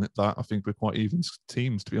other than that, I think we're quite even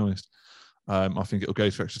teams, to be honest. I think it'll go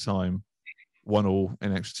to extra time, 1-1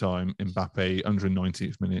 in extra time. Mbappe,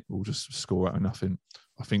 190th minute, will just score out of nothing.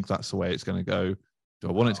 I think that's the way it's going to go. Do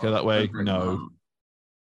I want it to go that way? No.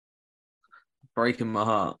 Breaking my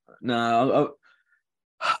heart. No,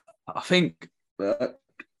 I think I'm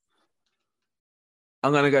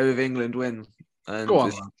going to go with England win. And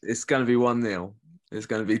it's going to be 1-0. It's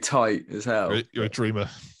going to be tight as hell. You're a dreamer.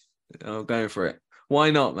 I'm going for it.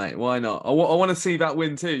 Why not, mate? Why not? I want to see that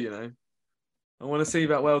win too, I want to see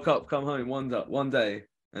that World Cup come home one day.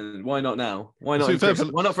 And why not now? Why not?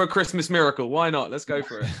 Why not for a Christmas miracle? Why not? Let's go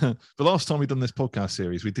for it. The last time we've done this podcast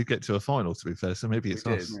series, we did get to a final, to be fair. So maybe it's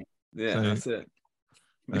us. Yeah, so, that's it.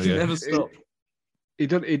 We can never stop. He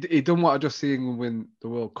don't want to just see England win the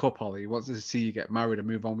World Cup, Ollie. He wants to see you get married and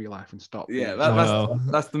move on with your life and stop. Yeah,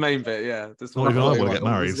 that's the main bit. Yeah, that's not even I want to get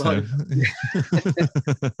married. So.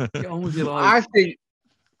 Get on with your life.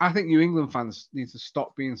 I think you England fans need to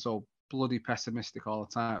stop being so bloody pessimistic all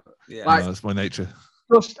the time. Yeah, that's my nature.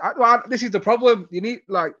 This is the problem. You need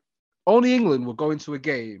only England will go into a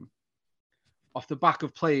game off the back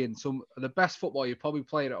of playing some of the best football you probably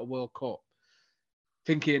played at a World Cup,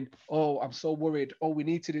 thinking, "Oh, I'm so worried. Oh, we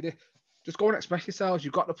need to do this." Just go and express yourselves.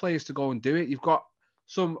 You've got the players to go and do it. You've got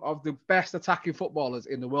some of the best attacking footballers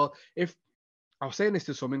in the world. If I was saying this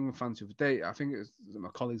to some England fans the other day, I think it was my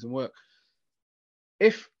colleagues in work.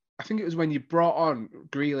 I think it was when you brought on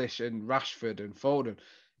Grealish and Rashford and Foden.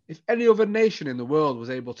 If any other nation in the world was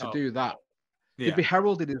able to do that, they'd be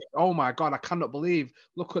heralded as, "Oh my God, I cannot believe,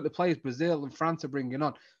 look at the players Brazil and France are bringing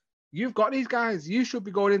on." You've got these guys. You should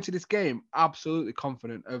be going into this game absolutely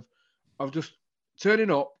confident of just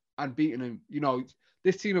turning up and beating them. You know,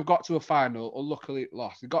 this team have got to a final, unluckily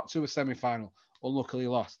lost. They got to a semi-final, unluckily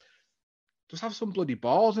lost. Just have some bloody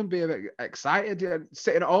balls and be a bit excited.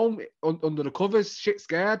 Sitting at home under the covers, shit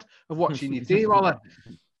scared of watching your team.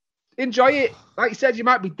 Enjoy it. Like you said, you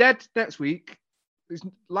might be dead next week.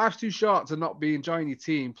 Life's too short to not be enjoying your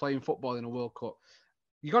team playing football in a World Cup.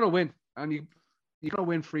 You're gonna win, and you're gonna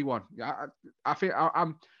win 3-1. I think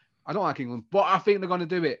I don't like England, but I think they're gonna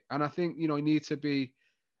do it, and I think you need to be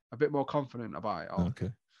a bit more confident about it. Okay.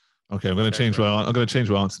 I'm going to change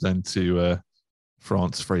my answer then to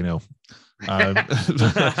France 3-0.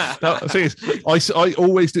 The thing is, I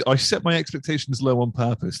always do. I set my expectations low on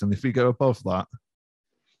purpose, and if we go above that.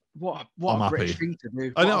 What a British thing to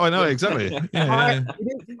do. I know exactly. You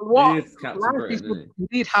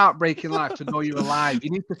need heartbreaking life to know you're alive. You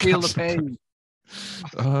need to feel the pain.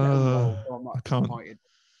 I can't.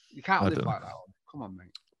 You can't live like that. Come on,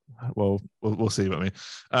 mate. Well, we'll see about me.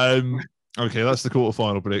 Okay, that's the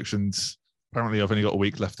quarterfinal predictions. Apparently, I've only got a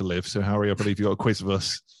week left to live. So, Harry, I believe you got a quiz with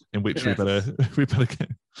us in which we better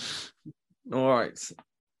get. All right,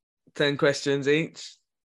 10 questions each.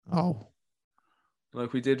 Oh.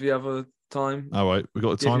 Like we did the other time. All right, we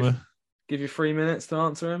got a timer. Give you 3 minutes to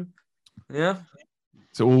answer them. Yeah.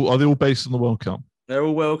 So are they all based on the World Cup? They're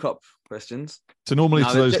all World Cup questions. So normally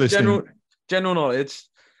to those listening, general knowledge.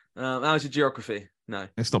 How's your geography? No,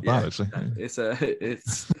 it's not bad actually. No, it's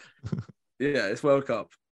it's World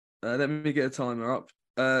Cup. Let me get a timer up.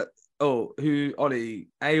 Ollie?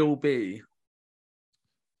 A or B?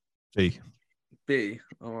 B. B.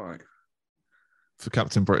 All right. For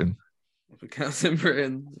Captain Britain. For Captain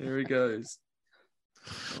Britain, here he goes.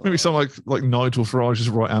 Maybe sound like Nigel Farage's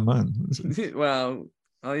right-hand man. Well,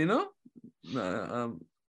 are you not? No,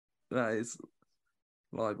 that is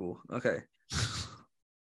libel. Okay.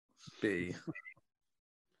 B.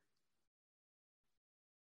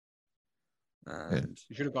 And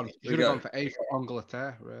you should have gone for A for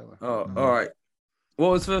Angleterre, really. Oh, all right.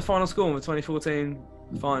 What was the final score in the 2014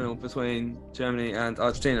 final between Germany and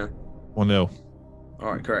Argentina? 1-0.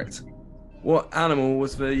 All right, correct. What animal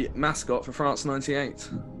was the mascot for France '98?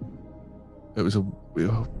 It was like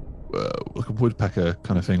a woodpecker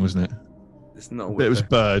kind of thing, wasn't it? It's not a woodpecker. It was a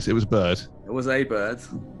bird. It was a bird. It was a bird.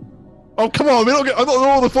 Oh, come on. I'm not an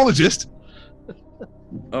ornithologist.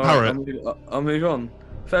 Parrot. I'll move on.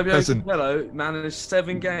 Fabio Capello managed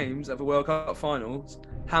 7 games at the World Cup finals.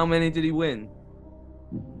 How many did he win?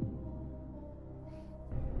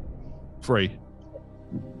 3.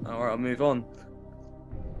 All right, I'll move on.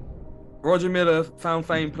 Roger Miller found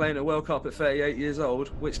fame playing at World Cup at 38 years old.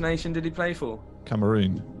 Which nation did he play for?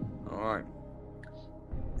 Cameroon. All right.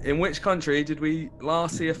 In which country did we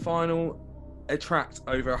last see a final attract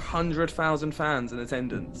over 100,000 fans in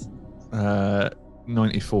attendance?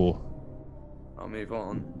 94. I'll move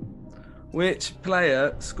on. Which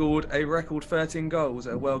player scored a record 13 goals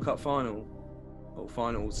at a World Cup final? Or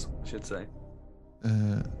finals, I should say.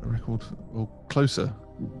 Record, or closer.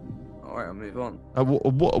 All right, I'll move on.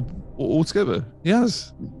 What altogether? He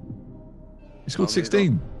has. He scored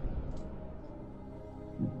 16.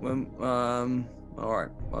 All right,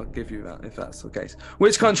 I'll give you that if that's the case.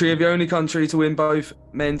 Which country is the only country to win both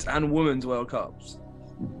men's and women's World Cups?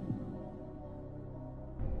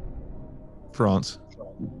 France.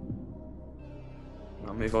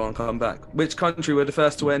 I'll move on, come back. Which country were the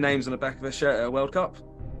first to wear names on the back of their shirt at a World Cup?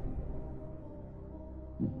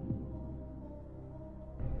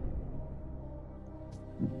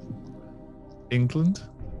 England?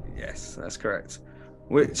 Yes, that's correct.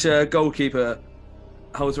 Which goalkeeper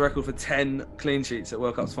holds a record for 10 clean sheets at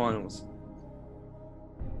World Cup's finals?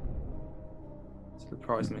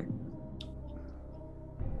 Surprised me.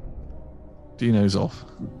 Dino's off.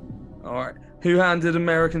 All right. Who handed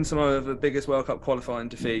American Samoa the biggest World Cup qualifying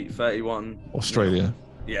defeat, 31? Australia.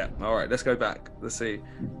 Yeah. All right. Let's go back. Let's see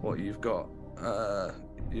what you've got.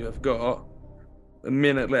 You have got a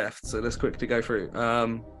minute left, so let's quickly go through.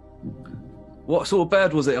 What sort of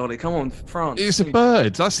bird was it, Ollie? Come on, France. It's a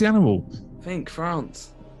bird. That's the animal. Think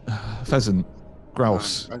France. Pheasant.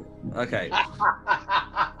 Grouse. Okay.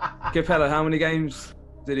 Capello, how many games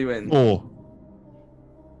did he win? 4.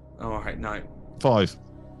 All right. No. 5.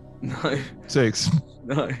 No. 6.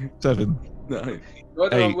 No. 7. No. Go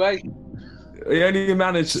the wrong way. He only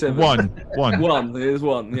managed 7. 1. 1. It is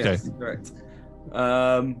 1. Yes, Okay. correct.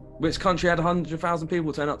 Which country had 100,000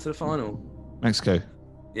 people turn up to the final? Mexico.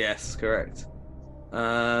 Yes, correct.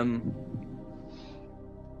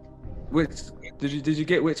 Which did you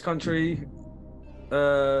get? Which country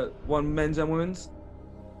won men's and women's?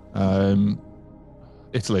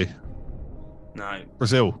 Italy. No.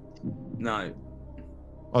 Brazil. No.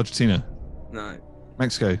 Argentina. No.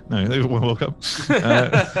 Mexico. No, they won World Cup.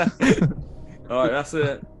 All right, that's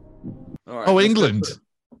it. All right, oh, England.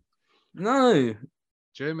 No.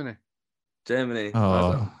 Germany.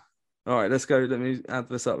 Oh. All right, let's go. Let me add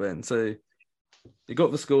this up then. So you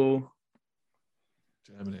got the score.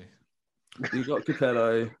 Germany. You got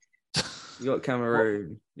Capello. You got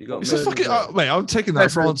Cameroon. You got. It's a fucking. Mate, I'm taking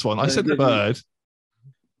that France one. I said the bird.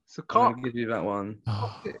 It's a cock. I'll give you that one.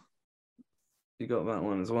 You got that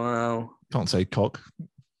one as well. Can't say cock.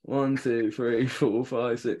 1, 2, 3, 4,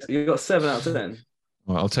 5, 6. You got 7 out of 10.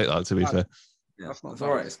 All right, I'll take that. To be fair. Yeah, that's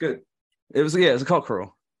all right. It's good. It was a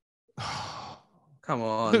cockerel. Come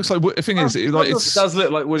on. Looks like the thing is, it does look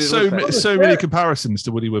like Woody Woodpecker. So many comparisons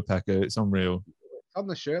to Woody Woodpecker. It's unreal. On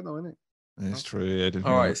the shirt, though, isn't it? It's true. Yeah,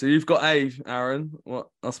 all right, so you've got A, Aaron. What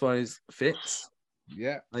I suppose fits.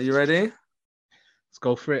 Yeah. Are you ready? Let's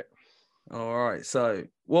go for it. All right. So,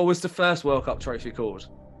 what was the first World Cup trophy called?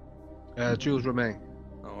 Jules Rimet.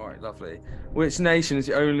 All right, lovely. Which nation is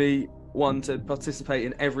the only one to participate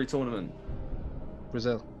in every tournament?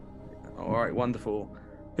 Brazil. All right, wonderful.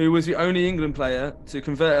 Who was the only England player to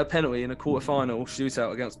convert a penalty in a quarter-final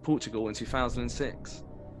shootout against Portugal in 2006?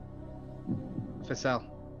 Vassell.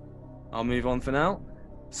 I'll move on for now.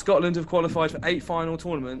 Scotland have qualified for 8 final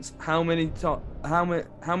tournaments. How many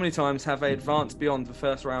times have they advanced beyond the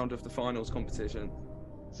first round of the finals competition?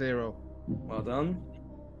 0. Well done.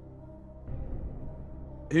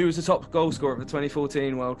 Who was the top goal scorer of the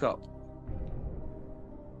 2014 World Cup?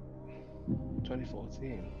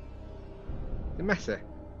 2014. The Messi.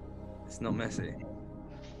 It's not Messi.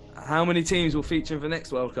 How many teams will feature in the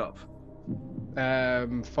next World Cup?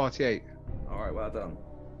 48. All right, well done.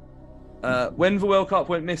 When the World Cup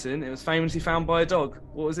went missing, it was famously found by a dog.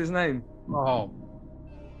 What was his name? Oh,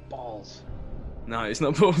 Balls. No, it's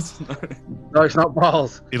not Balls. No, it's not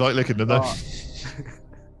Balls. You like licking them, though?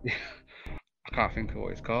 I can't think of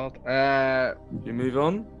what it's called. You move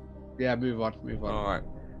on? Yeah, move on. All right.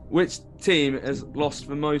 Which team has lost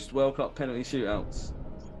the most World Cup penalty shootouts?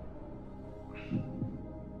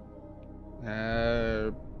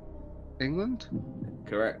 England?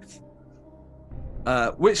 Correct.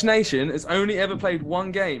 Which nation has only ever played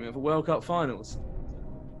one game of the World Cup finals?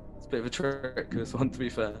 It's a bit of a trick, this one, to be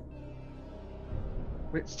fair.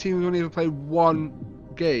 Which team has only ever played one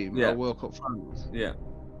game of World Cup finals? Yeah.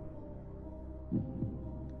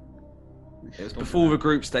 It was before the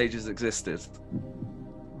group stages existed.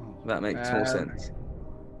 That makes more sense.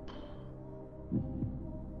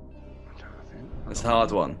 It's a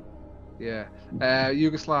hard one. Yeah.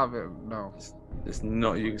 Yugoslavia? No. It's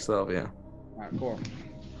not Yugoslavia. Right, go on.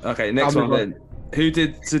 Okay, next one then. Who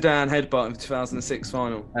did Zidane headbutt in the 2006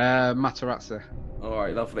 final? Materazzi. All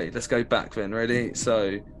right, lovely. Let's go back then. Ready?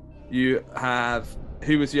 So, you have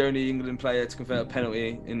who was the only England player to convert a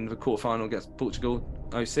penalty in the quarterfinal against Portugal?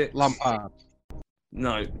 06. Lampard.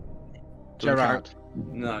 No. Gerrard.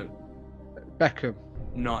 No. Beckham.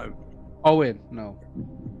 No. Owen. No.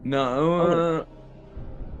 No.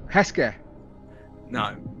 Heskey.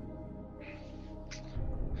 No.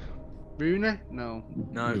 Rooney? No.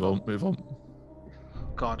 No. Move on.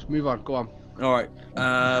 God, move on. Go on. All right.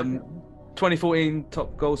 2014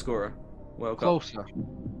 top goal scorer. World Cup. Closer.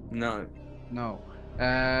 No.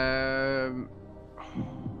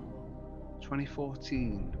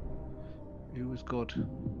 2014. Who was good?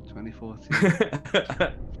 2014.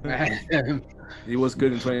 He was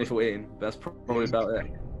good in 2014. That's probably about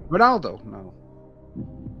it. Ronaldo? No.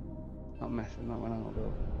 Not Messi. Not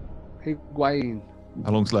Ronaldo. Higuain.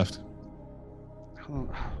 How long's left? I'm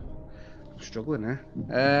struggling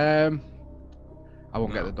here. I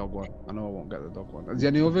won't get the dog one. I know I won't get the dog one. Is there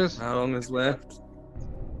any others? How long is left?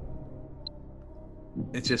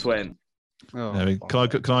 It just went. Oh, can I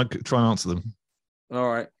try and answer them? All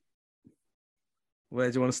right. Where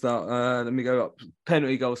do you want to start? Let me go up.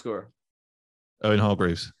 Penalty goal scorer. Owen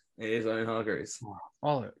Hargreaves. It is Owen Hargreaves.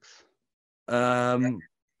 Alex.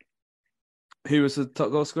 Who was the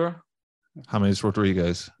top goal scorer? James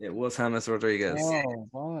Rodriguez. It was James Rodriguez. Oh,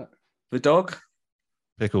 what? The dog?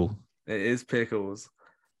 Pickle. It is Pickles.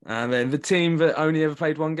 And then the team that only ever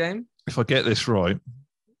played one game? If I get this right,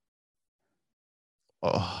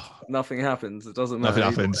 nothing happens. It doesn't matter.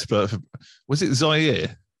 Nothing happens. But was it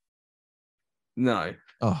Zaire? No.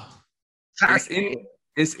 Oh,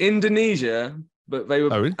 it's Indonesia, but they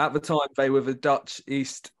were at the time they were the Dutch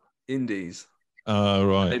East Indies.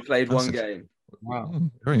 Right. They played one game.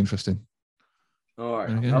 Wow, very interesting. All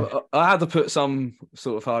right, I had to put some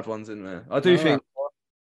sort of hard ones in there. I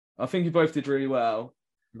think you both did really well.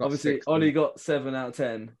 Obviously, 6, Ollie got 7 out of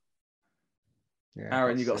 10. Yeah,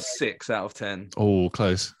 Aaron, you got 6 out of 10. Oh,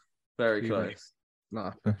 close. Very close.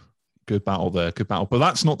 No. Good battle there. Good battle. But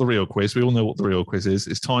that's not the real quiz. We all know what the real quiz is.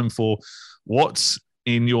 It's time for what's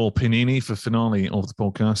in your panini for finale of the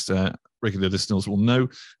podcast. Regular listeners will know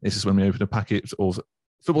this is when we open a packet of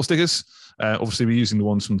football stickers. Obviously, we're using the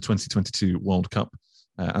ones from the 2022 World Cup,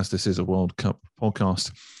 as this is a World Cup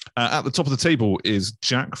podcast. At the top of the table is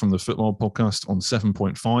Jack from the Football Podcast on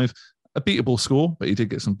 7.5. A beatable score, but he did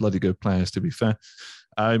get some bloody good players, to be fair.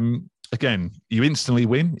 Again, you instantly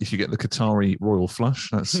win if you get the Qatari Royal Flush.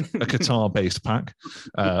 That's a Qatar-based pack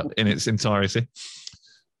in its entirety.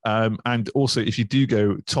 And also, if you do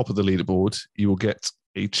go top of the leaderboard, you will get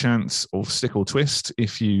a chance of stick or twist.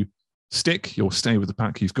 If you stick, you'll stay with the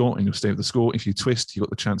pack you've got and you'll stay with the score. If you twist, you've got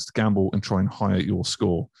the chance to gamble and try and higher your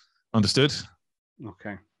score. Understood?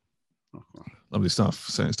 Okay. Lovely stuff.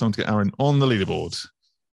 So it's time to get Aaron on the leaderboard.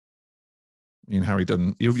 Me and Harry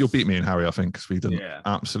done. You'll beat me and Harry, I think, because we've done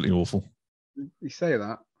absolutely awful. You say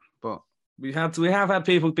that, but we have had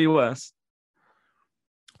people be worse.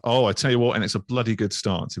 Oh, I tell you what, and it's a bloody good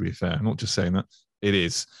start, to be fair. I'm not just saying that. It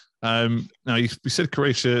is. Now, you said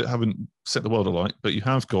Croatia haven't set the world alight, but you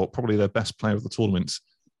have got probably their best player of the tournament,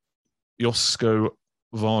 Josko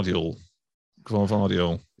Vardiol.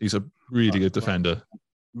 He's a really good defender.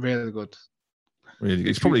 Really good. Really good.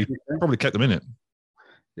 He's probably kept them in it.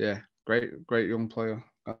 Yeah, great young player.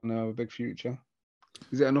 I know, a big future.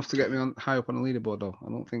 Is it enough to get me high up on the leaderboard, though? I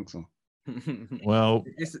don't think so. Well,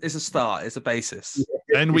 it's a start. It's a basis.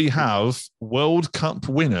 Then we have World Cup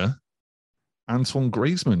winner Antoine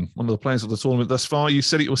Griezmann, one of the players of the tournament thus far. You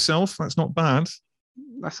said it yourself. That's not bad.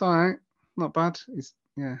 That's all right. Not bad.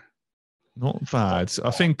 Not bad.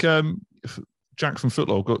 I think Jack from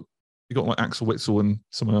Football got like Axel Witsel and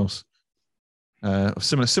someone else.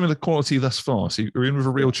 Similar quality thus far. So you're in with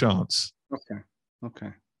a real chance.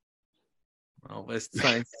 Okay. Well, it's the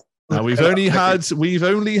same. Now we've only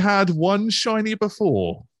had one shiny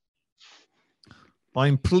before.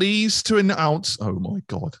 I'm pleased to announce. Oh my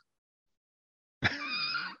god.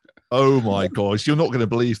 Oh my gosh, you're not going to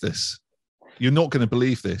believe this. You're not going to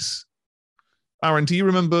believe this. Aaron, do you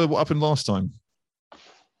remember what happened last time?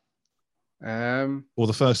 Or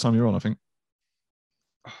the first time you were on, I think.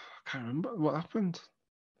 I can't remember what happened.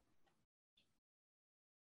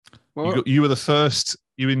 You were the first,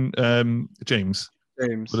 James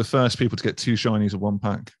were the first people to get 2 shinies of one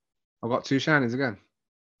pack. I got 2 shinies again.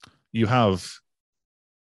 You have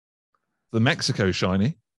the Mexico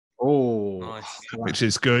shiny. Oh, nice. Which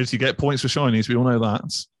is good. You get points for shinies. We all know that.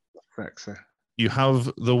 Sexy. You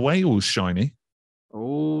have the Wales shiny.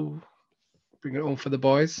 Oh, bring it on for the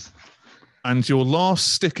boys. And your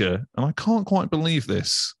last sticker, and I can't quite believe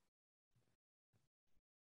this.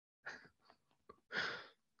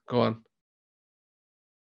 Go on.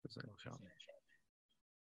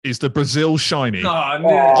 Is the Brazil shiny. Oh, no.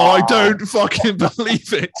 I don't fucking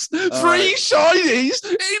believe it. 3 shinies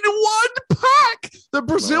in one pack. The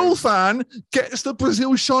Brazil fan gets the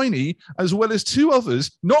Brazil shiny as well as 2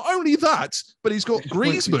 others. Not only that, but he's got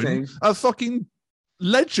Griezmann, a fucking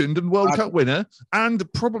legend and World Cup winner,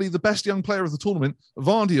 and probably the best young player of the tournament,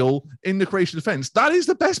 Vardiol, in the Croatian defence. That is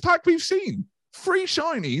the best pack we've seen. 3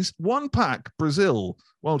 shinies, 1 pack. Brazil,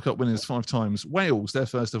 World Cup winners 5 times. Wales, their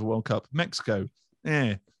first ever World Cup. Mexico,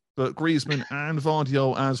 but Griezmann and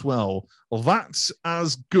Vardiol as well. Well, that's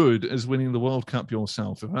as good as winning the World Cup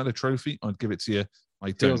yourself. If I had a trophy, I'd give it to you.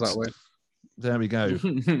 I don't. Feels that way. There we go. 3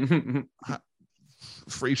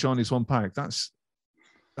 shinies, 1 pack. That's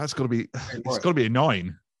got to be. It's got to be a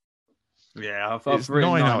 9. Yeah, it's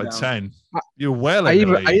written 9 out of down. 10. You're well I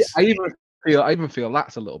in the lead. I even feel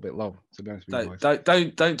that's a little bit low, to be honest with you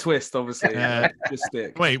boys. Don't twist, obviously. Just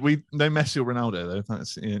stick. Wait, no Messi or Ronaldo though.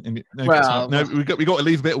 That's Well, we got to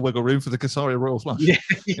leave a bit of wiggle room for the Casario Royal Flush.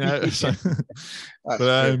 Yeah. So,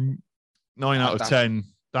 but 9 out of 10.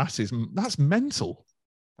 That's mental.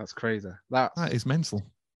 That's crazy. That is mental.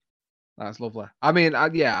 That's lovely. I mean,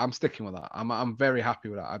 I'm sticking with that. I'm very happy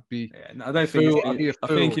with that. I'd be. Yeah, no, I don't think. I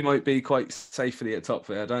think he might be quite safely at top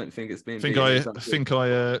there. I don't think it's been. I think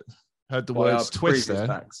I heard the words twist there.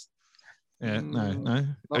 Facts. Yeah, no.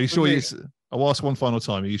 Are you sure I'll ask one final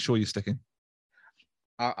time. Are you sure you're sticking?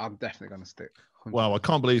 I'm definitely going to stick. 100%. Wow, I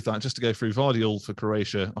can't believe that. Just to go through Vardiol for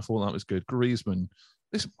Croatia, I thought that was good. Griezmann.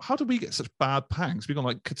 How did we get such bad packs? We got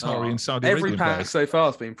like Qatari and Saudi Arabian Every pack players. so far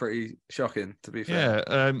has been pretty shocking, to be fair.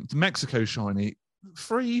 Yeah, the Mexico shiny,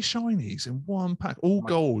 3 shinies in one pack, all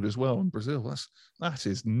gold as well in Brazil. That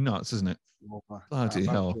is nuts, isn't it? Bloody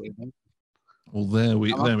hell! Well, there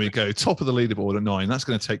we go. Top of the leaderboard at 9. That's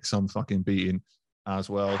going to take some fucking beating as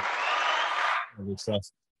well. Lovely stuff.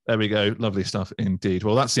 There we go. Lovely stuff indeed.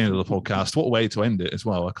 Well, that's the end of the podcast. What a way to end it as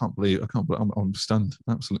well. I'm stunned.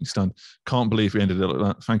 Absolutely stunned. Can't believe we ended it like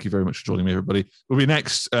that. Thank you very much for joining me, everybody. We'll be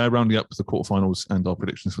next rounding up the quarterfinals and our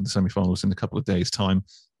predictions for the semi-finals in a couple of days' time.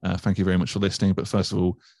 Thank you very much for listening. But first of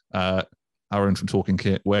all, Aaron from Talking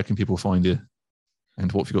Kit, where can people find you?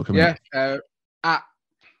 And what have you got coming up? At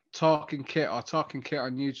Talking Kit or Talking Kit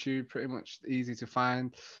on YouTube, pretty much easy to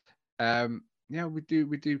find. We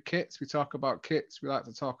do kits. We talk about kits. We like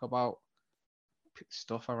to talk about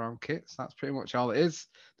stuff around kits. That's pretty much all it is.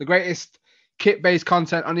 The greatest kit-based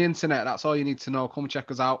content on the internet. That's all you need to know. Come check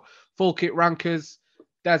us out. Full Kit Rankers,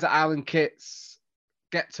 Desert Island Kits.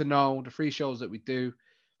 Get to know the free shows that we do.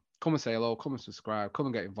 Come and say hello. Come and subscribe. Come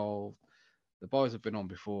and get involved. The boys have been on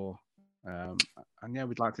before.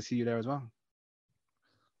 We'd like to see you there as well.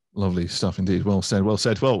 Lovely stuff indeed. Well said. Well,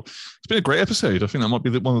 it's been a great episode. I think that might be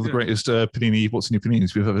one of the greatest Panini What's New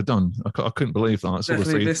Paninis we've ever done. I couldn't believe that.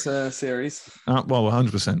 Definitely this series.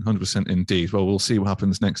 100% indeed. Well, we'll see what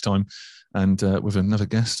happens next time, and with another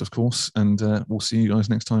guest, of course, and we'll see you guys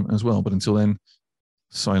next time as well. But until then,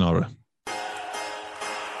 sayonara.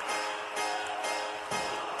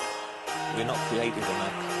 We're not creative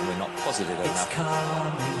enough. We're not positive enough. It's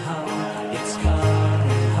coming home. It's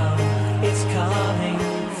coming home. It's coming.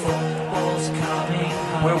 Football's coming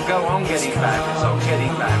home. We'll go on getting bad results, getting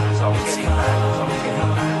bad results, getting bad results, getting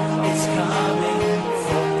bad results. It's coming.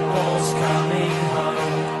 Football's coming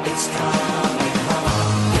home. It's coming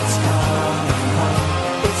home. It's coming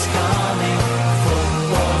home. It's coming.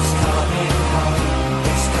 Football's coming home.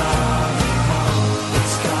 It's coming home.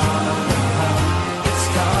 It's coming home. It's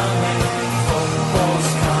coming. Football's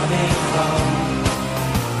coming home.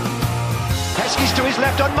 Heskey's to his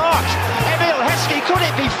left on March. Emil Heskey, could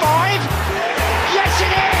it be 5? Yes,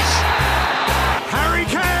 it is! Harry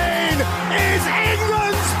Kane is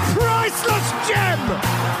England's priceless gem!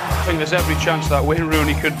 I think there's every chance that Wayne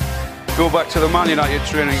Rooney could go back to the Man United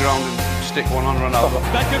training ground and stick one on Ronaldo.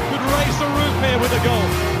 Beckham could raise the roof here with a goal.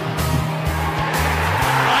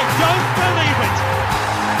 I don't believe it!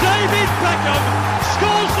 David Beckham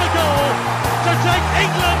scores the goal to take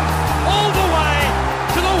England all the way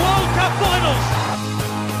to the World Cup finals.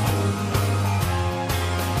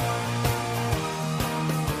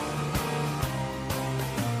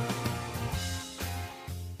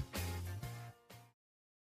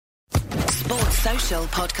 Sports Social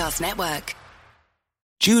Podcast Network.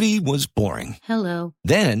 Judy was boring. Hello.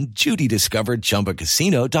 Then Judy discovered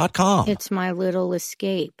ChumbaCasino.com. It's my little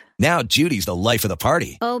escape. Now Judy's the life of the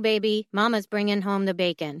party. Oh, baby, mama's bringing home the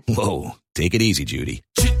bacon. Whoa, take it easy, Judy.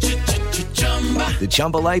 The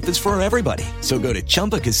Chumba life is for everybody. So go to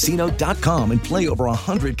ChumbaCasino.com and play over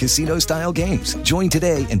 100 casino-style games. Join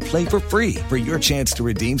today and play for free for your chance to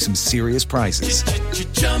redeem some serious prizes.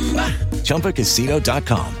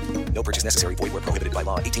 ChumbaCasino.com. No purchase necessary. Void where prohibited by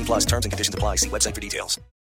law. 18+ terms and conditions apply. See website for details.